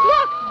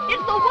 Look,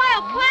 it's the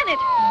wild planet!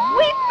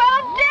 We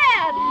found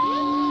Dad!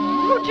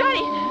 Oh,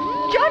 Johnny,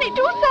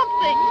 do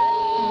something!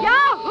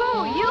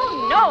 Yahoo! You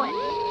know it!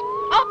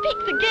 I'll peek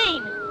the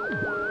game.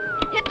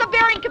 Hit the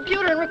bearing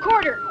computer and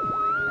recorder.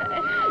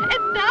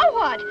 And now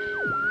what?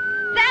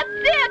 That's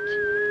it!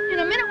 In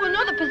a minute we'll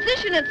know the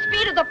position and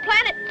speed of the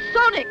planet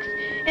sonics,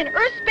 and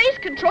Earth Space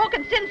Control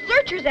can send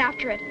searchers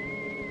after it.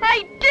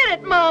 I did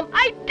it, Mom!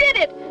 I did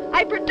it!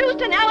 I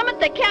produced an element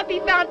that can't be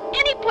found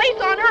any place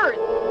on Earth.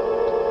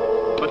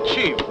 But,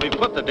 Chief, we've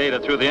put the data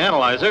through the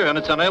analyzer, and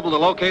it's unable to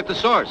locate the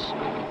source.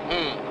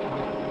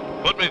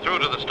 Put me through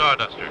to the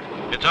Starduster.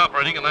 It's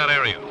operating in that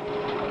area.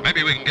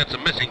 Maybe we can get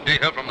some missing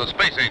data from the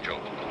Space Angel.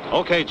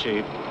 Okay,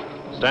 Chief.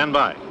 Stand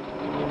by.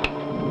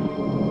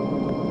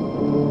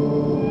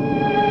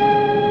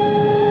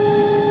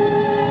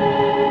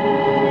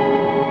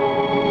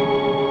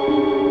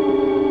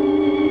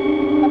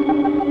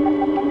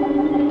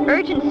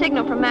 Urgent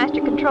signal from Master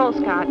Control,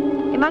 Scott.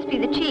 It must be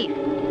the Chief.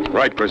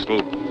 Right,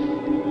 Crystal.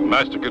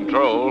 Master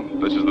Control,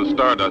 this is the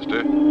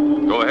Starduster.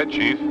 Go ahead,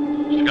 Chief.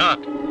 Scott,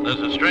 there's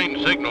a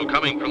strange signal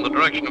coming from the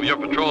direction of your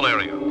patrol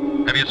area.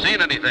 Have you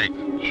seen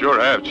anything? Sure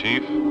have,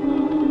 Chief.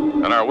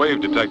 and our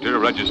wave detector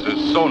registers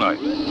sonite.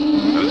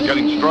 And it's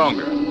getting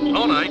stronger.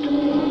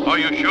 Sonite? Are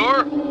you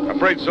sure?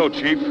 Afraid so,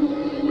 Chief.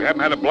 We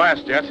haven't had a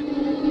blast yet.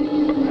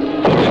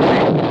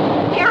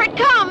 Here it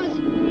comes!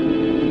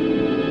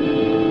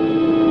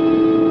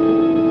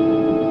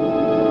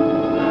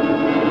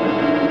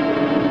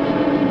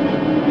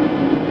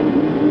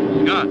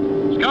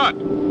 Scott,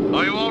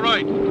 are you all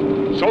right?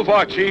 So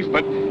far, Chief,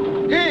 but...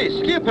 Hey,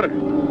 Skipper!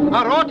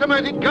 Our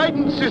automatic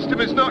guidance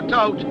system is knocked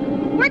out.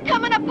 We're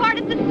coming apart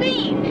at the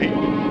seams.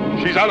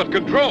 She's out of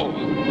control.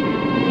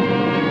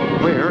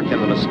 Where can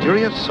the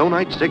mysterious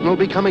sonite signal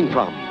be coming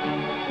from?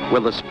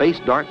 Will the space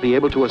dart be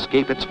able to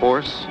escape its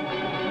force?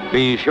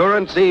 Be sure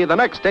and see the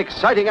next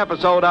exciting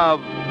episode of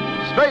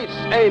Space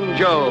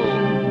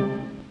Angel.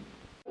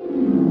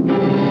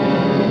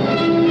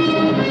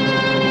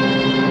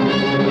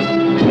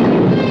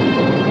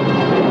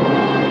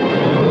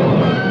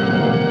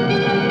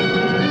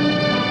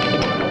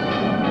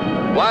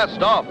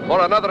 Blast off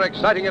for another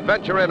exciting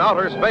adventure in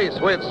outer space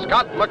with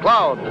Scott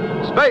McCloud,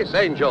 Space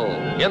Angel,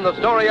 in the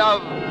story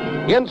of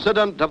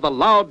Incident of the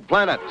Loud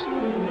Planet.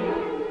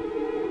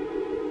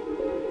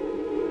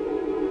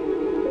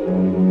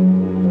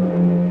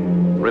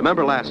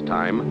 Remember last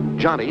time,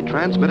 Johnny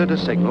transmitted a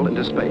signal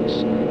into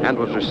space and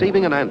was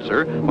receiving an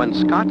answer when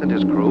Scott and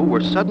his crew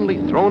were suddenly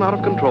thrown out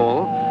of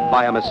control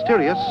by a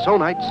mysterious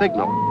sonite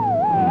signal.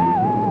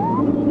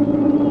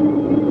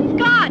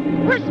 Scott,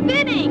 we're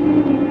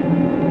spinning!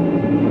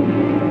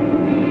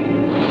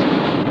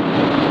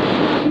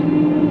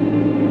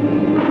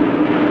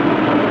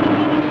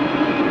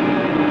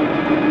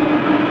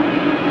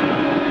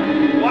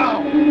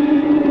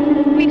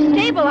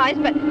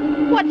 But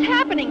what's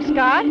happening,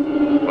 Scott?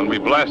 When we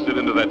blasted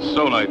into that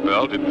sonite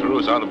belt, it threw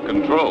us out of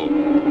control.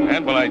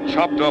 And when I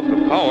chopped off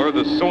the power,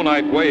 the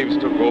sonite waves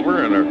took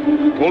over and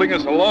are pulling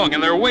us along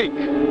in their wake.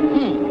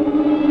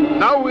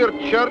 Now we're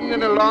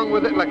churning along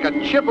with it like a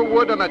chip of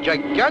wood on a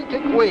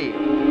gigantic wave.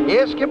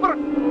 Eh, Skipper?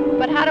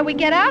 But how do we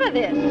get out of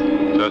this?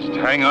 Just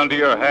hang on to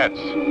your hats.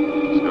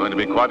 It's going to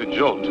be quite a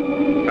jolt.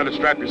 Try to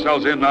strap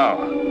yourselves in now.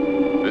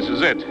 This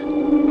is it.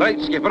 Right,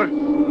 Skipper.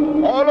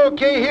 All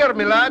okay here,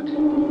 me lad.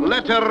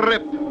 Let her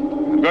rip.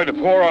 I'm going to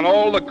pour on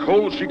all the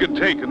coal she can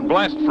take and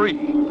blast free.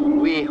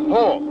 We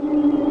hope.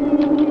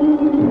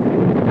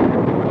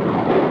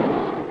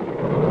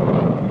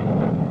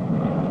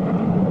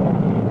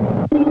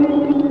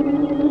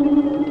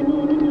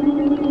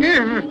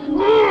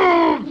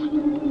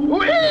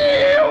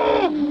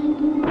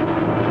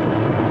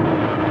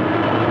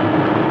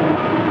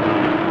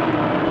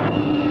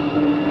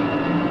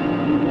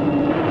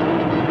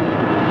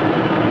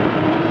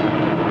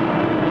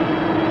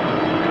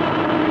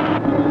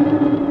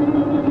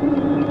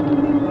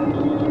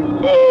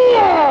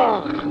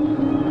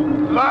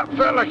 That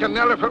felt like an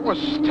elephant was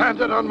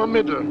standing on my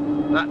middle.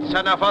 That's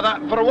enough of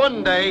that for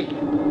one day.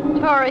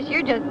 Taurus,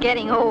 you're just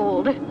getting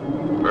old.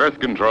 Earth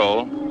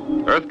Control.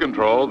 Earth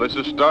Control, this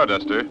is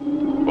Starduster.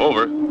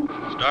 Over.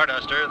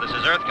 Starduster, this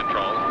is Earth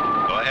Control.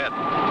 Go ahead.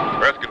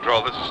 Earth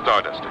Control, this is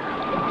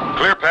Starduster.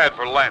 Clear pad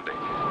for landing.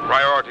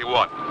 Priority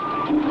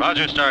 1.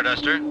 Roger,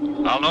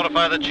 Starduster. I'll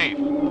notify the chief.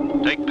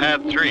 Take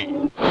pad 3.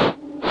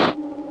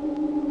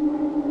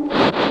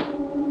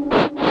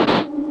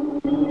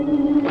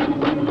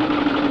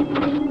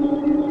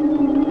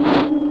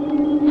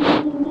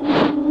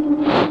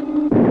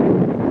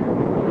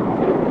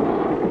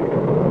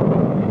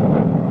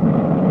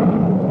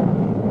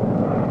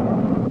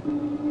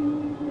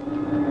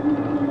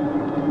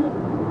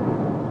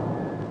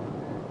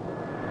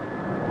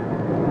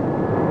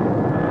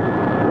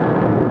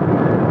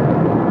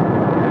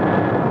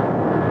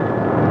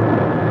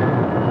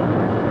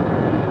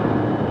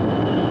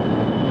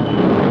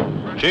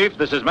 Chief,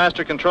 this is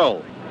Master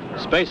Control.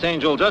 Space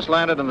Angel just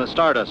landed in the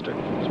Starduster.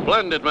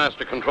 Splendid,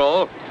 Master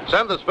Control.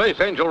 Send the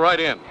Space Angel right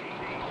in.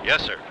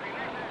 Yes, sir.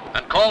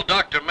 And call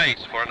Dr.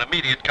 Mace for an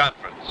immediate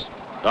conference.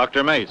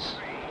 Dr. Mace.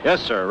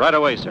 Yes, sir. Right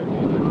away, sir.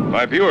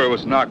 My viewer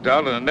was knocked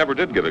out and I never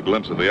did get a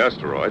glimpse of the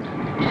asteroid.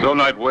 The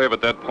sonite wave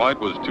at that point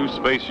was 2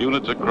 space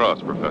units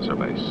across, Professor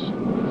Mace.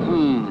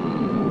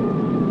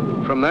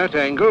 From that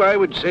angle, I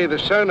would say the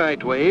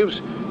sonite waves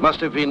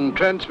must have been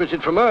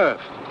transmitted from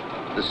Earth.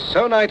 The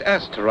sonite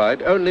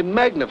asteroid only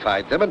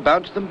magnified them and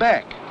bounced them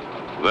back.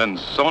 Then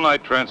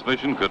sonite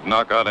transmission could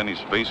knock out any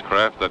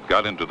spacecraft that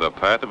got into the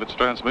path of its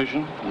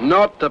transmission?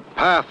 Not the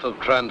path of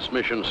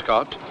transmission,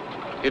 Scott.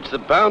 It's the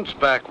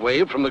bounce-back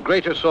wave from the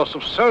greater source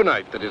of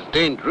sonite that is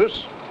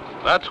dangerous.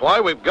 That's why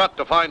we've got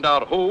to find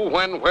out who,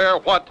 when, where,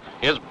 what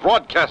is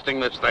broadcasting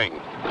this thing.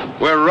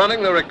 We're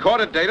running the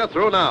recorded data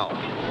through now.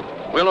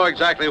 We'll know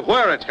exactly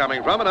where it's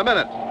coming from in a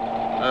minute.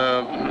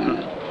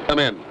 Come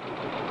in.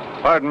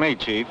 Pardon me,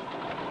 Chief.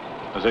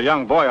 There's a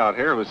young boy out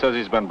here who says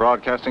he's been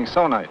broadcasting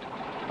sonite.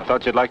 I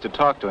thought you'd like to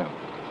talk to him.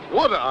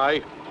 Would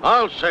I?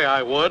 I'll say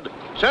I would.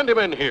 Send him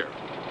in here.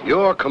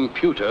 Your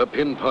computer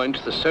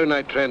pinpoints the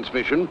sonite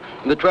transmission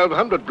in the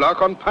 1200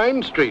 block on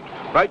Pine Street,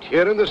 right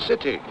here in the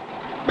city.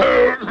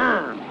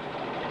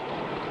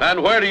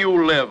 And where do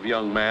you live,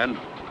 young man?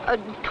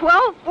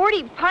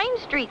 1240 Pine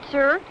Street,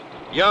 sir.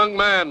 Young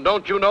man,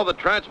 don't you know that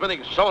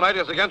transmitting sonite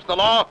is against the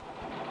law?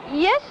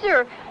 Yes,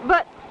 sir,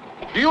 but...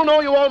 Do you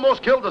know you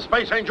almost killed the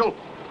Space Angel?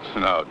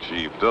 Now,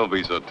 Chief, don't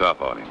be so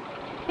tough on him.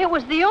 it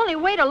was the only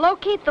way to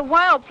locate the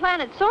wild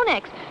planet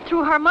Sonex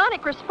through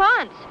harmonic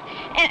response.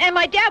 And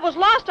my dad was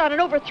lost on it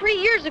over 3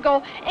 years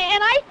ago,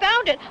 and I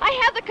found it. I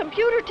have the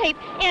computer tape,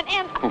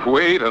 and...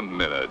 Wait a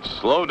minute.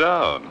 Slow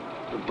down.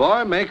 The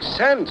boy makes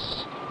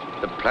sense.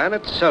 The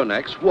planet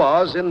Sonex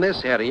was in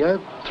this area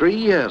 3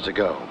 years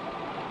ago.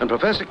 And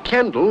Professor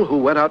Kendall, who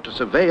went out to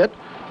survey it,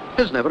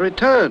 has never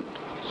returned.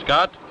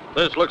 Scott,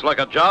 this looks like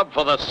a job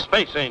for the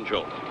Space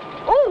Angel.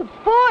 Oh,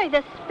 boy,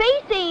 the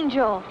Space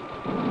Angel.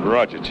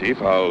 Roger,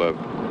 Chief.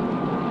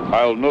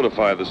 I'll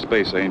notify the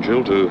Space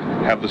Angel to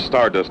have the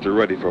Starduster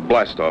ready for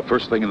blastoff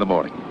first thing in the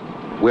morning.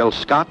 Will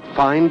Scott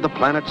find the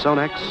planet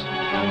Sonex?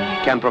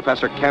 Can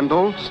Professor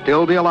Kendall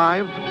still be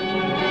alive?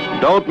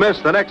 Don't miss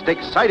the next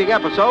exciting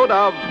episode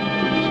of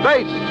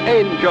Space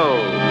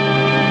Angel.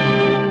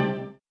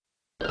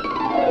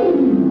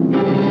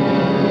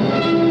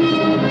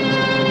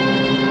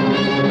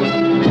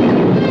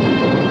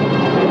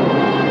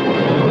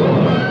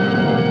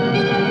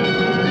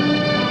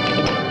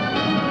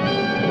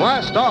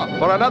 Blast off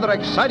for another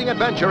exciting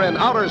adventure in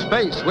outer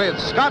space with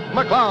Scott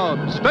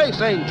McCloud,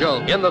 Space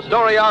Angel, in the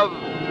story of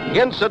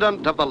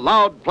Incident of the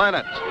Loud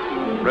Planet.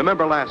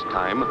 Remember last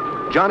time,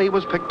 Johnny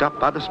was picked up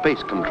by the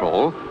Space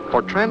Control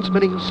for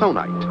transmitting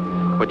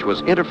sonite, which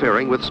was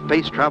interfering with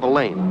space travel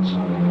lanes.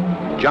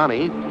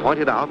 Johnny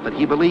pointed out that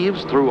he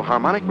believes through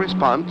harmonic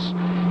response,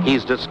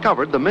 he's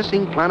discovered the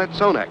missing planet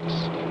Sonex.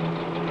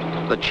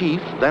 The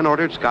chief then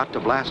ordered Scott to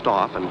blast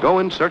off and go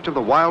in search of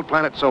the wild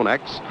planet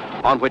Sonex,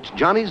 on which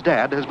Johnny's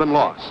dad has been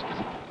lost.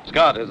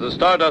 Scott, is the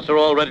Starduster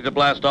all ready to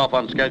blast off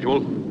on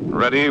schedule?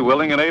 Ready,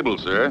 willing, and able,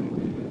 sir.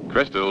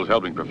 Crystal's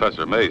helping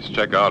Professor Mace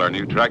check out our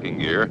new tracking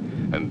gear,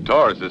 and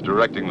Taurus is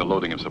directing the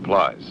loading of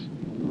supplies.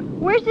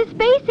 Where's the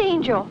Space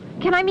Angel?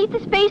 Can I meet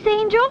the Space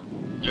Angel?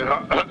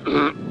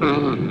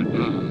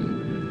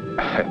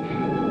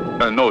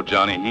 No,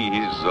 Johnny,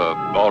 he's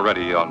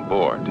already on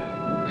board.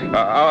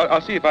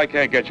 I'll see if I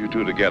can't get you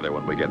two together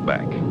when we get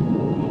back.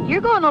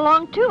 You're going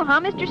along too, huh,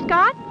 Mr.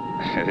 Scott?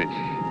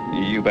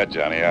 You bet,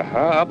 Johnny.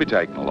 I'll be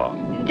tagging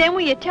along. Then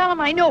will you tell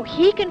him I know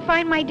he can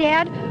find my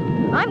dad?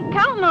 I'm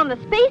counting on the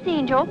Space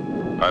Angel.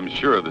 I'm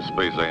sure the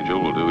Space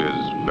Angel will do his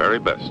very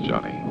best,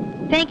 Johnny.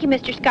 Thank you,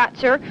 Mr. Scott,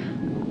 sir.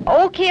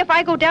 Okay if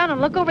I go down and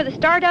look over the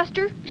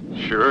Starduster?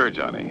 Sure,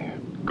 Johnny.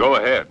 Go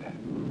ahead.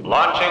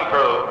 Launching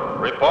crew,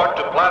 report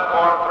to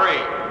platform 3.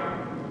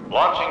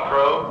 Launching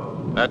crew.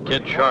 That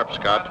kid's sharp,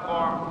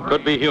 Scott.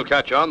 Could be he'll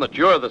catch on that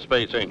you're the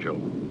Space Angel.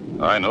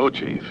 I know,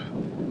 Chief.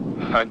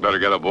 I'd better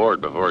get aboard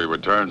before he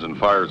returns and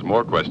fires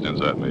more questions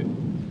at me.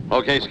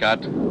 Okay,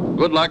 Scott.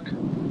 Good luck,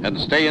 and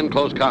stay in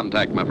close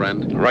contact, my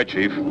friend. Right,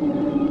 Chief.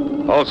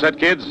 All set,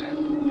 kids?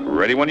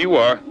 Ready when you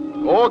are.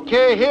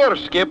 Okay here,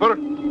 Skipper.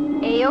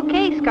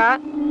 A-okay,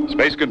 Scott.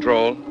 Space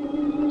Control.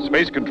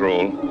 Space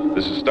Control.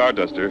 This is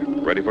Starduster.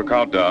 Ready for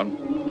countdown.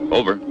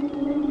 Over.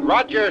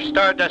 Roger,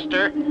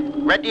 Starduster.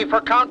 Ready for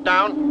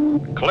countdown.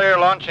 Clear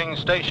launching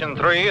Station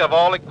 3 of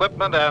all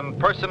equipment and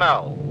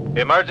personnel.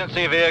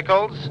 Emergency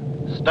vehicles,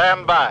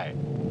 stand by.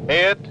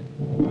 8,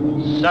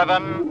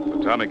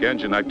 7... Atomic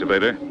engine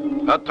activator.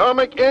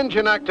 Atomic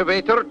engine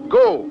activator,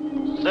 go.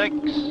 6,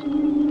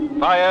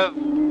 5...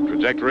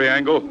 Trajectory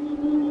angle.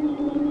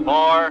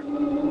 4,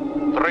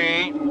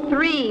 3...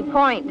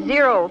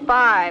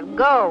 3.05,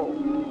 go.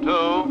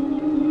 2,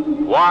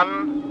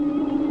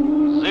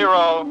 1,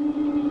 0...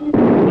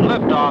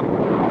 Liftoff.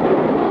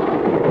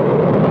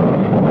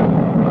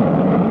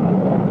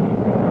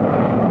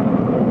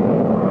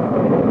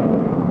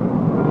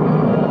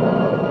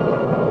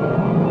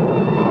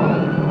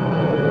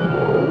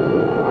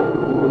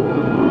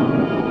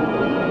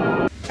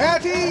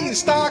 At ease,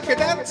 Star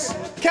Cadets!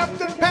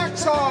 Captain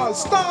Paxar's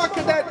Star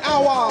Cadet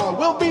Hour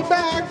will be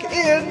back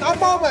in a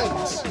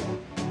moment!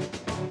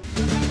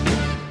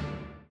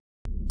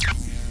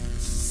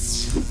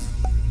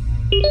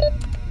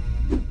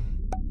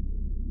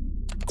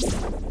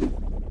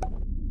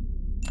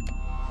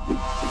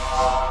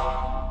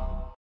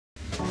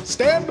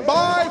 Stand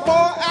by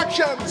for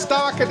action,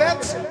 Star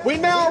Cadets! We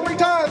now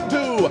return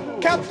to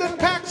Captain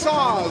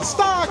Paxar's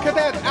Star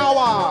Cadet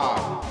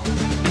Hour!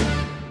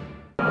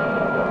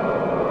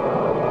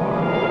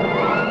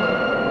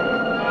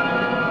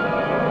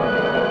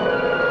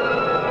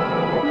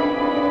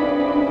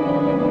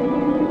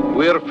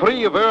 We're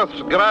free of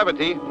Earth's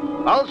gravity.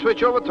 I'll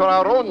switch over to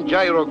our own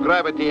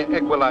gyrogravity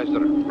equalizer.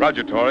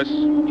 Roger, Taurus.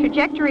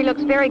 Trajectory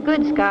looks very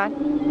good, Scott.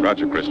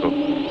 Roger, Crystal.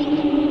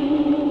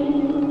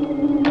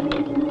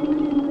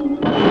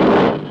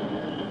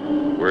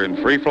 We're in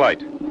free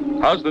flight.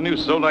 How's the new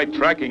sonite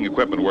tracking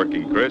equipment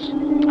working, Chris?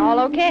 All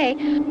okay.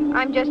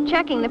 I'm just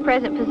checking the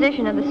present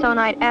position of the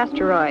Sonite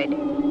asteroid.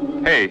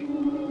 Hey,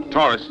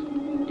 Taurus.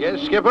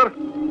 Yes, Skipper?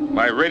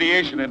 My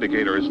radiation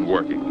indicator isn't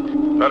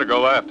working. Better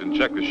go aft and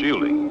check the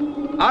shielding.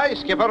 Aye,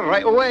 Skipper,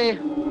 right away.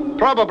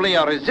 Probably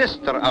a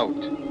resistor out.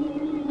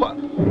 What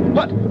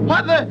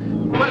the?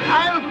 Well,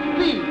 I'll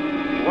be.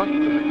 What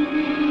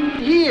the...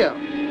 Here.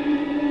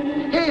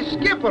 Hey,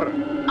 Skipper,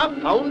 I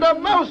found a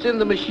mouse in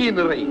the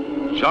machinery.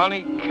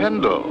 Johnny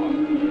Kendall,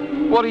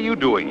 what are you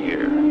doing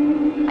here?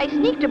 I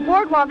sneaked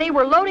aboard while they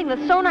were loading the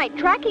Sonite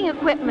tracking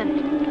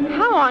equipment.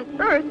 How on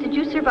earth did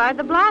you survive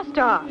the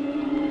blast-off?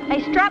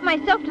 I strapped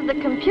myself to the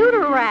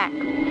computer rack.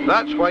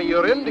 That's why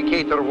your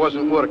indicator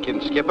wasn't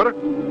working, Skipper.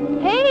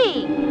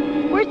 Hey,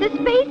 where's the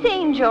Space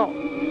Angel?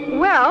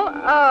 Well,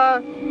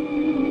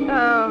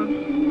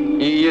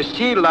 You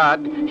see,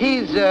 lad,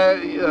 he's,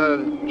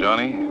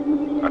 Johnny,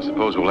 I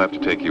suppose we'll have to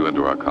take you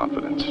into our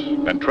confidence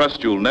and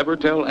trust you'll never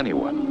tell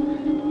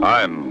anyone.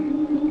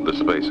 I'm the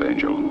Space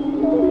Angel.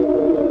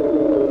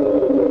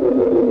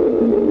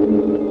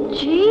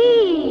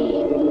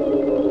 Gee.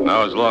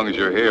 Now, as long as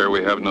you're here,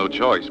 we have no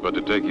choice but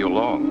to take you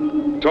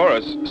along.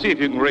 Taurus, see if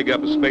you can rig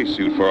up a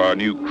spacesuit for our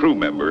new crew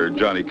member,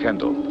 Johnny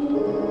Kendall.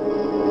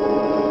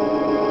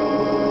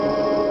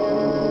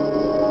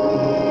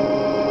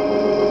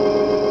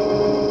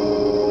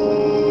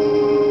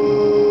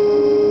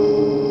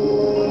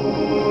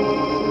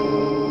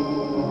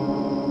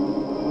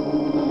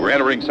 We're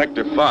entering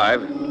Sector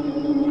 5.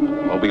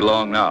 Won't be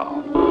long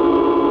now.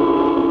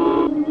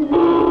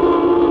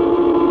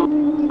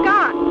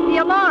 Scott, the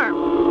alarm.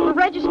 We're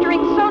registering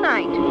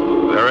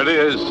Sonite. There it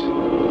is.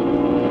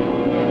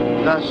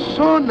 The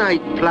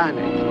Sonite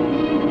planet.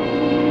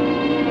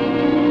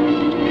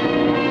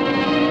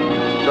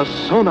 The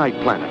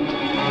Sonite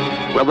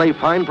planet. Will they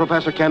find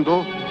Professor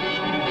Kendall?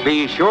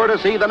 Be sure to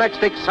see the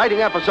next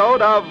exciting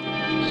episode of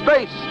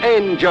Space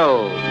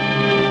Angel.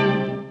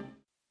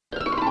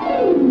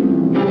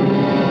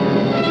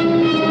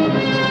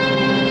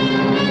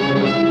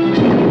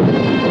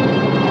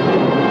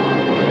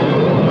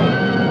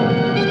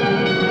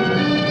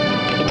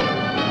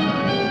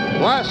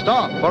 Blast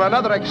off for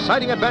another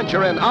exciting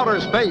adventure in outer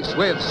space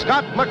with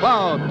Scott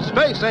McCloud,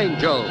 Space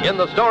Angel, in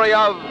the story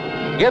of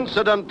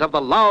Incident of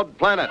the Loud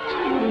Planet.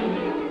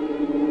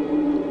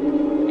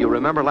 You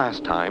remember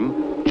last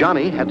time,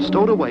 Johnny had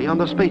stowed away on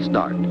the Space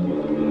Dart.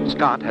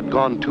 Scott had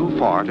gone too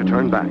far to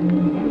turn back,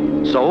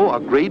 so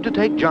agreed to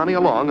take Johnny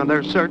along on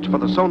their search for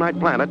the Sonite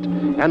planet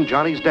and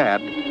Johnny's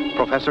dad,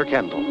 Professor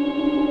Kendall.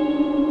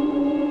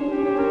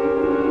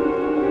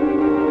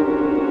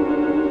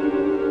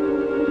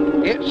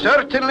 It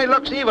certainly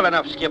looks evil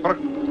enough, Skipper.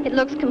 It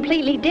looks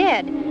completely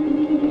dead.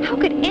 How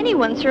could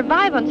anyone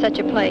survive on such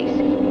a place?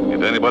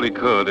 If anybody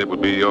could, it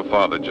would be your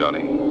father,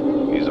 Johnny.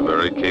 He's a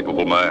very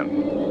capable man.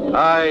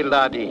 Aye,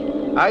 laddie.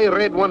 I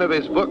read one of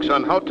his books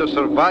on how to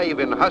survive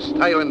in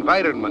hostile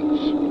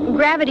environments.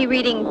 Gravity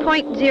reading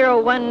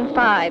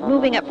 .015.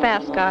 Moving up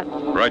fast, Scott.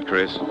 Right,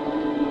 Chris.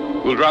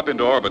 We'll drop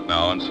into orbit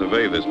now and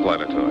survey this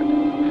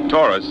planetoid.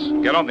 Taurus,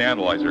 get on the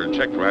analyzer and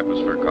check for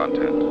atmospheric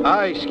content.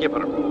 Aye,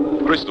 Skipper.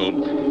 Crystal,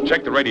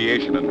 check the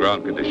radiation and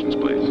ground conditions,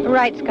 please.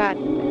 Right, Scott.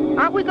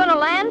 Aren't we going to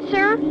land,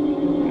 sir?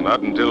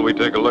 Not until we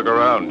take a look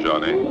around,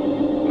 Johnny.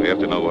 We have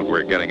to know what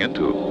we're getting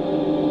into.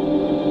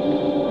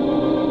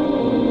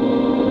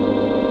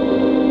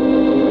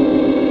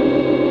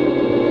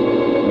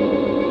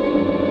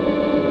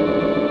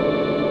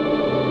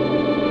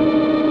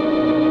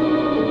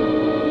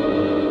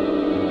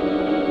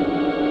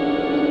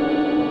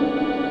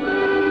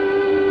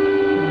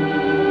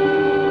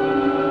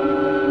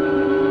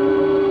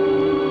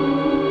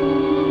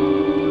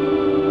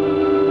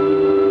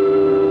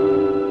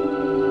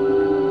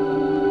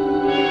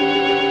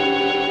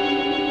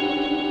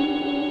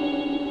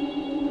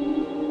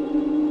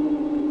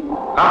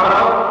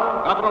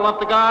 Off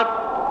the guard.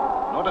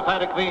 Notify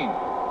the Queen.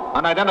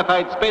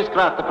 Unidentified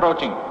spacecraft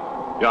approaching.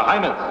 Your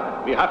Highness,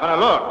 we have an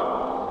alert.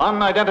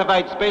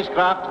 Unidentified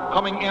spacecraft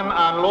coming in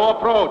on low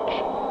approach.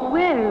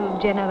 Well,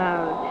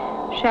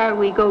 General, shall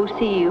we go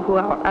see who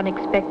our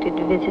unexpected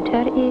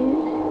visitor is?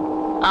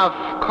 Of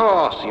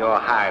course, Your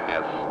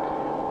Highness.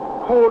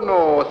 Who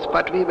knows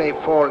but we may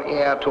fall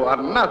heir to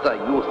another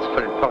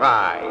youthful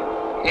prize.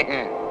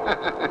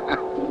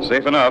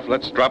 Safe enough.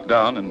 Let's drop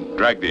down and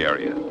drag the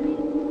area.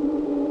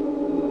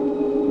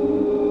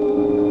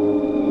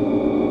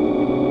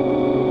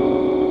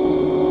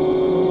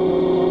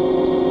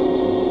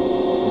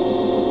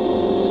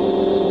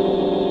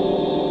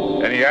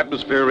 Any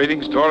atmosphere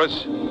readings,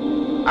 Taurus?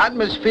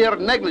 Atmosphere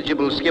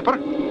negligible, Skipper.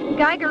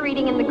 Geiger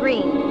reading in the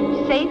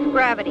green. Safe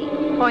gravity,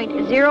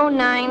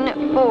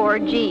 .094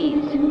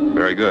 Gs.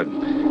 Very good.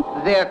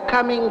 They're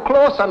coming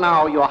closer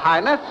now, Your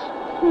Highness.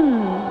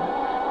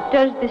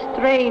 Does the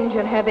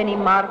stranger have any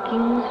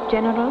markings,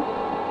 General?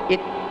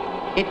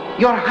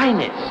 Your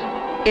Highness,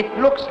 it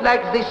looks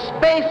like the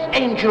Space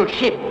Angel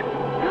ship.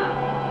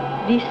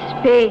 The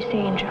Space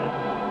Angel.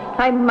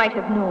 I might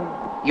have known.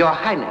 Your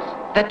Highness,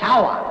 the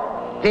tower.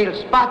 They'll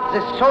spot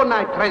the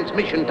Sonite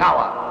transmission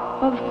tower.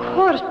 Of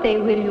course they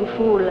will, you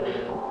fool.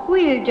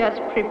 We'll just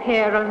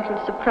prepare a little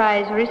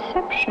surprise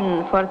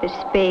reception for the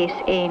Space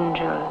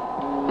Angel.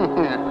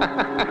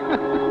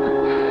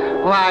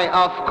 Why,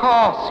 of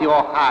course,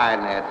 Your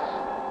Highness.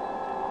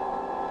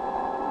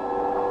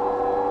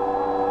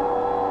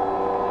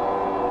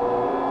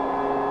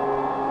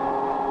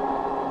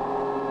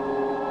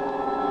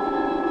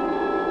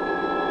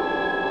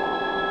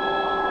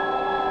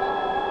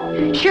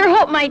 Sure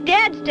hope my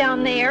dad's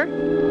down there.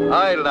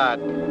 Aye, lad.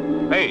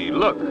 Hey,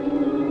 look.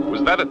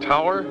 Was that a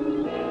tower?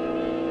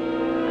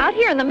 Out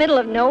here in the middle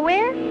of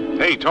nowhere?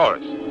 Hey,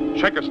 Taurus.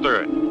 Check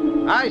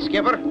astern. Aye,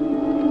 Skipper.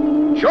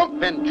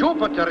 Jumping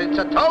Jupiter, it's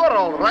a tower,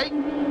 all right.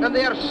 And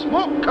there's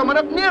smoke coming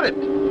up near it.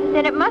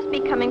 Then it must be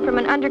coming from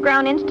an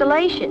underground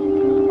installation.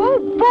 Oh,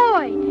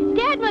 boy!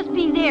 Dad must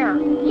be there.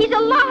 He's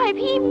alive.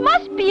 He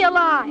must be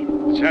alive.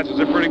 Chances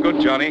are pretty good,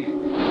 Johnny.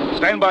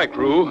 Stand by,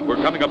 crew. We're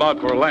coming about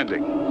for a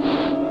landing.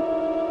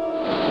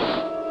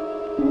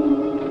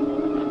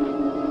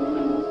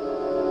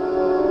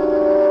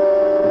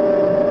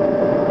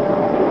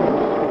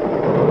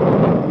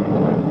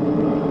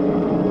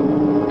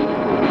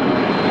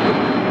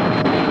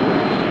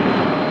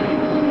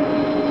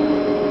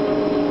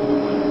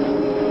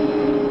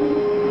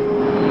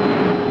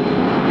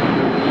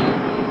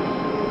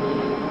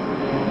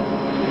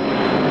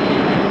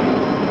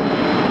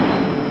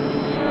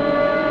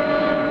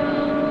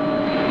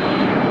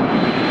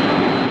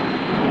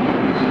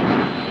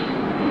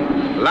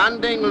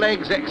 Landing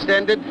legs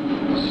extended.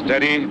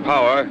 Steady,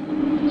 power.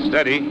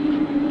 Steady.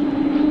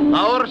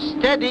 Power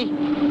steady.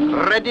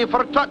 Ready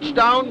for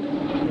touchdown.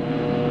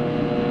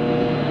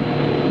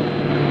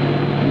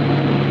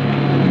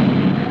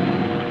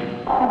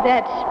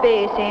 That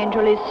space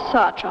angel is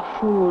such a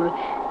fool.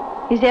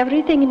 Is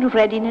everything in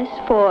readiness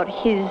for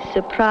his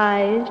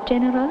surprise,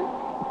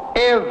 General?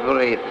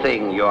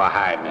 Everything, Your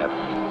Highness.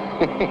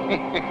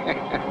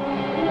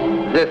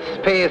 The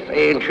space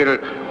angel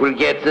will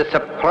get the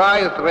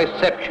surprise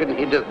reception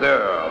he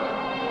deserves.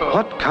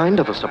 What kind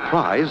of a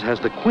surprise has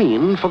the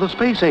Queen for the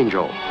Space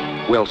Angel?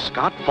 Will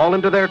Scott fall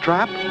into their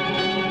trap?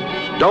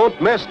 Don't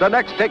miss the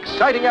next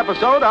exciting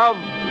episode of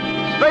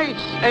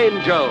Space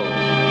Angel.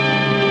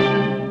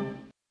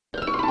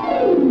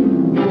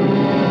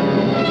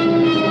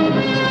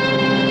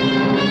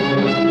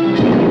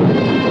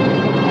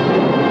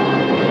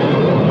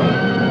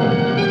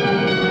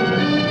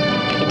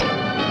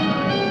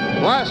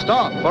 Blast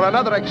off for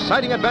another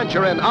exciting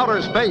adventure in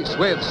outer space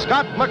with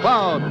Scott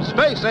McCloud,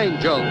 Space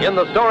Angel, in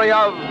the story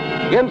of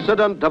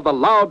Incident of the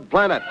Loud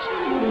Planet.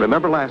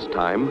 Remember last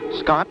time,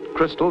 Scott,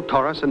 Crystal,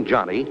 Taurus, and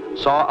Johnny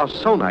saw a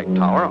sonite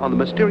tower on the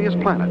mysterious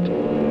planet.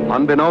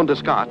 Unbeknown to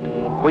Scott,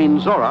 Queen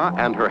Zora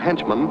and her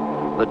henchman,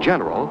 the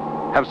General,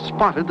 have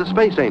spotted the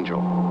Space Angel.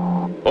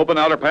 Open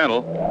outer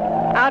panel.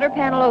 Outer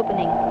panel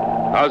opening.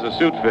 How's the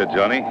suit fit,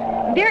 Johnny?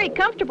 Very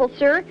comfortable,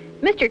 sir.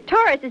 Mr.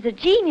 Taurus is a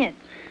genius.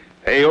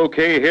 Hey,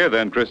 okay here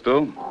then,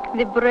 Crystal.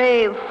 The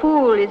brave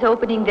fool is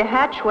opening the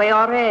hatchway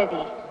already.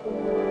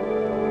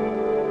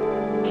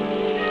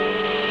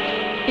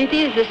 It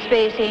is the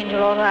Space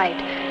Angel, all right.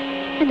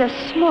 And a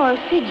small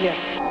figure.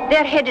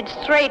 They're headed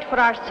straight for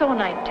our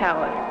sonite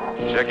tower.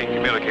 Checking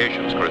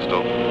communications,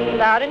 Crystal.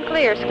 Loud and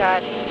clear,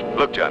 Scott.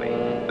 Look, Johnny,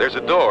 there's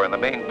a door in the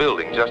main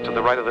building just to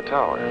the right of the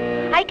tower.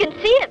 I can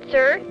see it,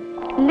 sir.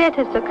 Let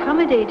us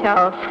accommodate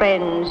our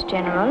friends,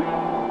 General.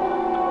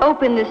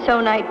 Open the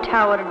sonite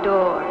tower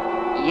door.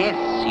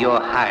 Yes, Your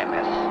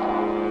Highness.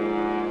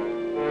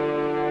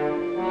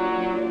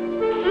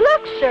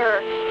 Look,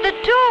 sir, the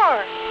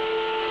door.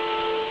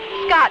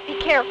 Scott, be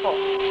careful.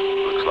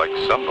 Looks like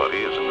somebody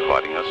is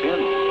inviting us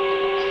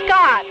in.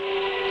 Scott.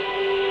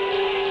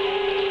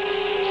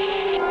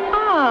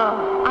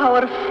 Ah,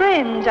 our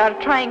friends are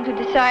trying to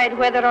decide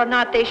whether or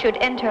not they should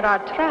enter our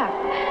trap.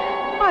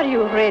 Are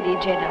you ready,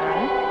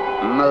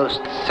 General?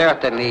 Most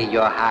certainly,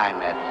 Your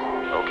Highness.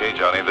 Okay,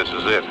 Johnny, this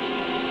is it.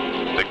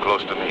 Stick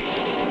close to me.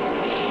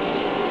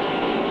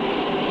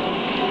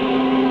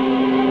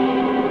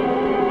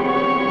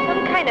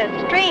 Some kind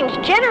of strange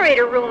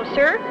generator room,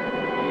 sir.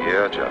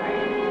 Yeah,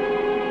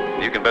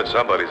 Johnny. You can bet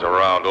somebody's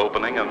around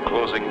opening and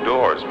closing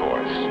doors for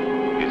us.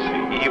 It's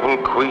the evil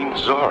Queen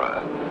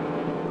Zora.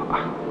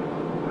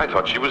 I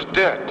thought she was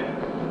dead.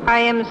 I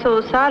am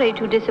so sorry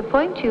to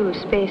disappoint you,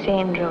 Space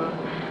Angel.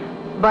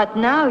 But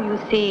now you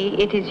see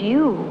it is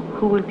you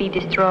who will be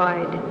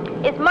destroyed.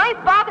 Is my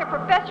father,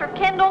 Professor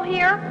Kendall,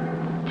 here?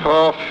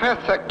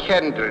 Professor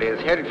Kendall is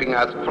helping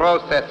us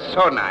process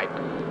sonite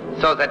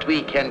so that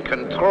we can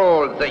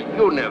control the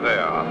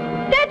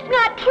universe. That's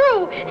not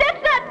true!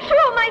 That's not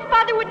true! My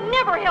father would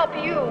never help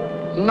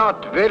you!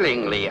 Not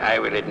willingly, I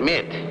will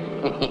admit.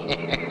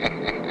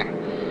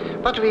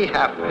 But we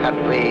have had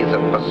ways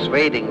of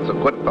persuading the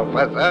good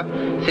professor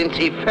since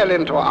he fell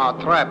into our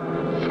trap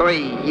 3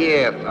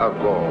 years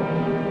ago.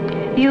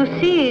 You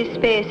see,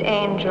 Space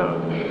Angel,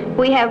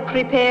 we have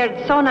prepared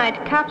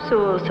sonite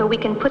capsules so we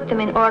can put them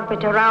in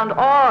orbit around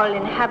all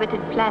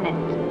inhabited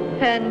planets.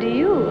 And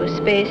you,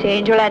 Space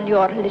Angel, and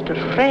your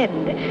little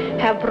friend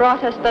have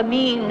brought us the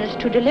means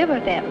to deliver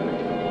them.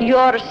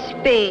 Your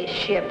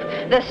spaceship,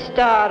 the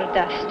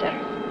Starduster.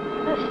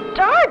 The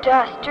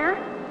Starduster?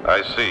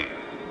 I see.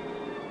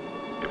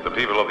 If the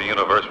people of the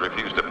universe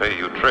refuse to pay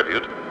you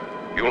tribute,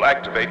 you'll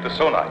activate the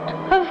sonite.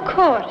 Of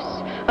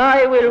course.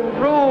 I will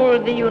rule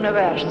the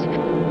universe.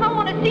 I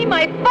want to see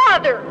my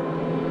father.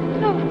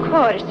 Of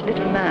course,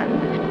 little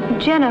man.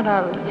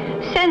 General,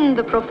 send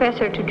the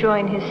professor to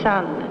join his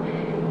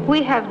son.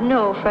 We have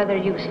no further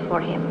use for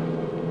him.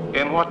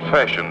 In what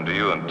fashion do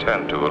you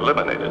intend to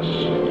eliminate us,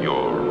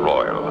 Your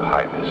Royal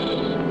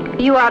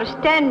Highness? You are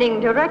standing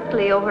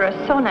directly over a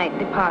sonite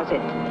deposit.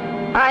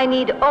 I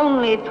need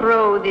only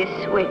throw this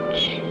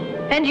switch,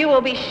 and you will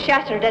be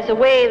shattered as the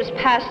waves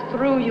pass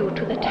through you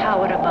to the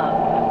tower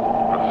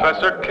above.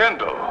 Professor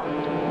Kendall.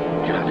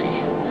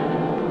 Johnny,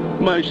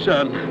 my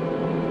son,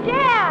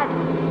 Dad!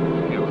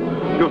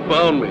 you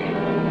found me.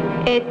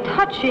 A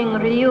touching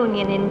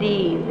reunion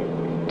indeed.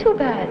 Too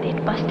bad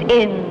it must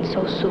end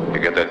so soon. You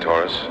get that,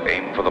 Taurus?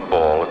 Aim for the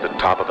ball at the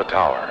top of the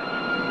tower.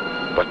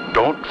 But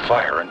don't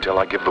fire until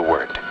I give the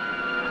word.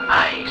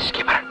 Aye,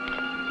 Skipper.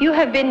 You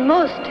have been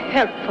most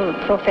helpful,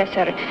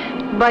 Professor,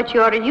 but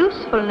your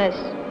usefulness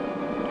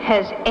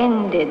has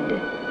ended.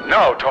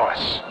 No,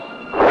 Taurus.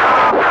 The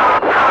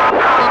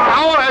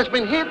tower has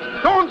been hit.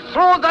 Don't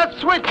throw that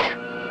switch.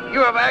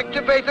 You have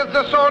activated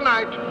the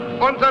sonite.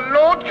 When the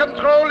load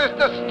control is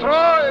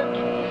destroyed,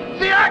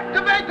 the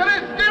activator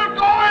is still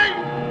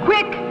going.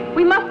 Quick,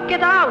 we must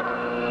get out.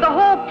 The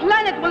whole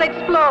planet will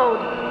explode.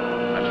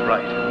 That's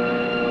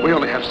right. We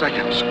only have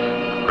seconds.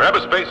 Grab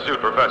a spacesuit,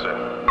 Professor.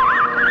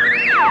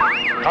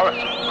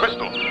 Taurus,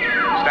 Crystal,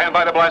 stand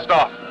by to blast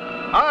off.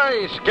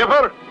 Aye,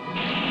 Skipper.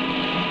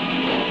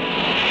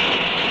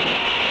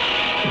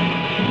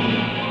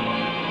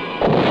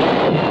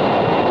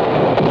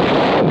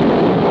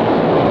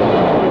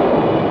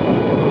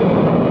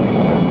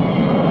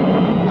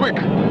 Quick,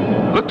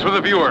 look through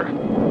the viewer.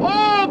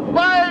 Oh,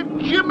 by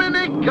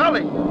Jiminy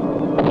Gully!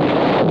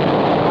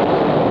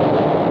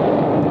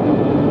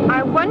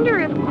 I wonder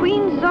if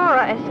Queen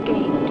Zora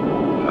escaped.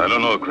 I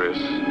don't know, Chris,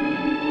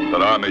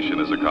 but our mission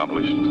is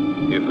accomplished.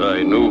 If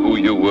I knew who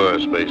you were,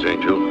 Space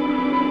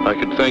Angel, I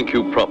could thank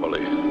you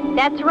properly.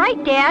 That's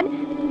right, Dad.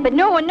 But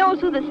no one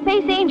knows who the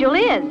Space Angel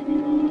is.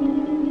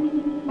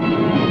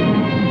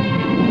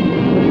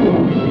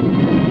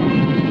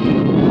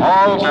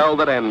 All well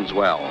that ends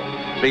well.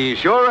 Be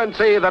sure and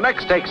see the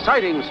next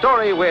exciting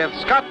story with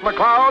Scott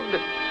McCloud,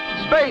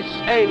 Space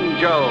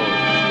Angel.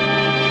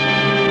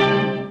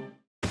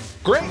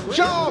 Great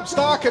job,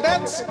 Star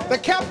Cadets! The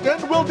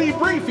Captain will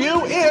debrief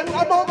you in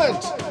a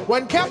moment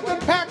when Captain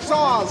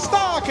Paxar's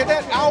Star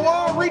Cadet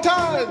Hour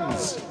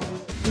returns.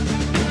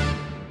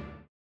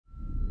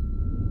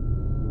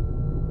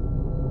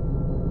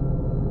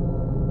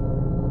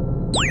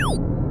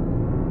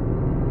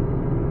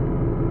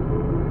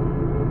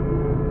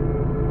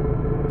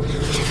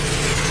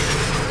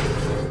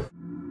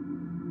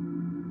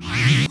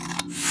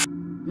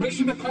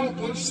 Mission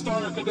accomplished,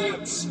 Star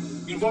Cadets.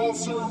 You've all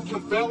served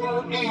with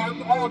valor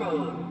and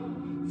honor.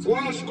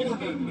 Flash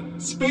Gordon,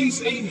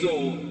 Space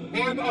Angel,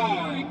 and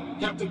I,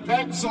 Captain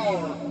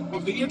Paxar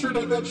of the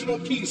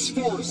Interdimensional Peace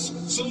Force,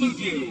 salute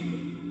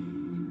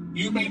you.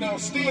 You may now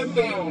stand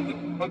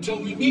down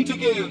until we meet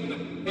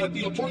again at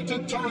the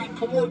appointed time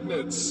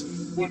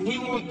coordinates, when we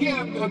will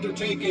again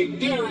undertake a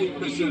daring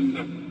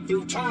mission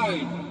through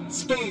time,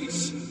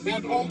 space,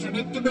 and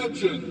alternate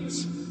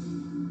dimensions.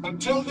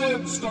 Until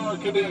then, Star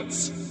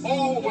Cadets,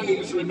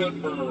 always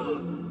remember,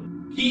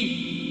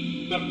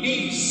 keep the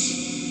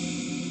peace.